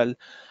that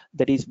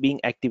is being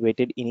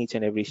activated in each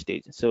and every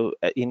stage. So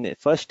in the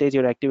first stage,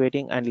 you're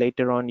activating, and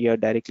later on, you're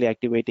directly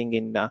activating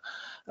in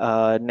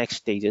next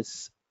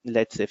stages.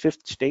 Let's say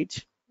fifth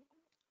stage,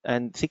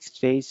 and sixth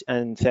stage,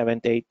 and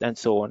seventh, eighth, and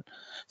so on.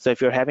 So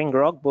if you're having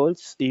rock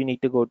bolts, you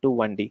need to go to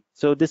 1D.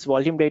 So this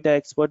volume data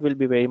export will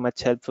be very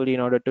much helpful in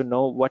order to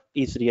know what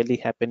is really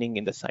happening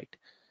in the site.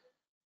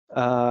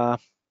 Uh,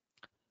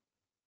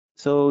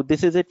 So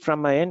this is it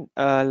from my end.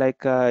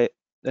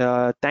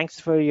 Thanks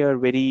for your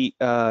very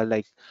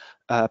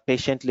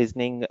patient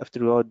listening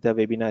throughout the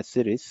webinar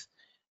series.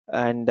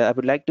 And I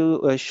would like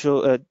to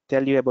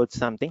tell you about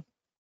something.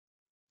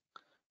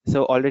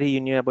 So already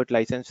you knew about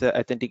license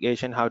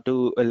authentication, how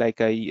to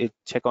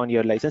check on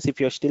your license.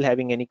 If you're still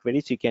having any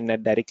queries, you can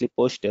directly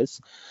post us.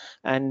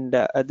 And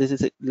this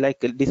is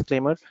like a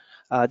disclaimer.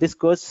 This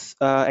course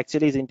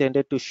actually is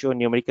intended to show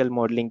numerical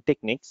modeling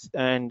techniques,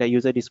 and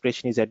user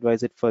discretion is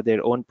advised for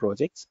their own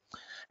projects.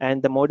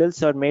 And the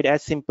models are made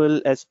as simple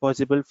as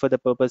possible for the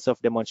purpose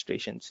of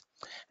demonstrations.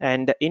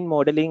 And in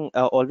modeling,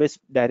 always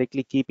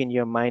directly keep in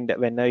your mind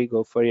whenever you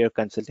go for your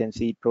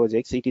consultancy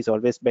projects, it is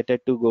always better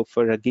to go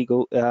for a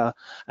GIGO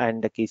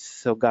and a KISS.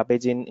 So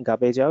garbage in,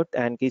 garbage out,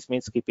 and KISS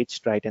means keep it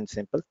straight and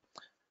simple.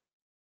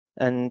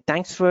 And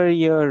thanks for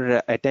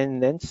your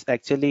attendance.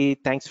 Actually,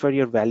 thanks for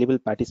your valuable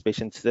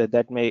participation. So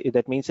that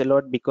means a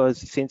lot, because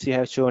since you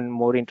have shown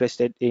more interest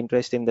in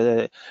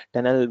the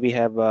tunnel, we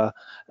have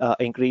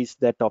increased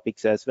the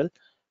topics as well.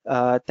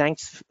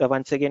 Thanks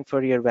once again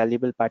for your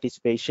valuable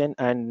participation.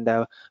 And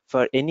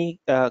for any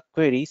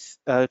queries,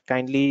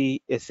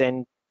 kindly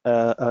send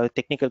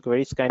technical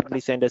queries, kindly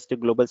send us to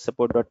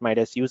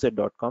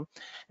globalsupport.midasuser.com.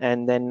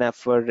 And then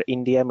for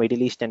India,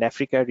 Middle East, and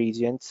Africa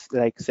regions,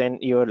 like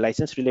send your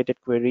license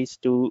related queries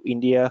to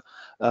India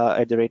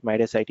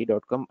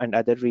 @midasit.com, and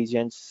other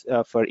regions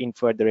for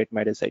info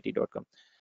 @midasit.com.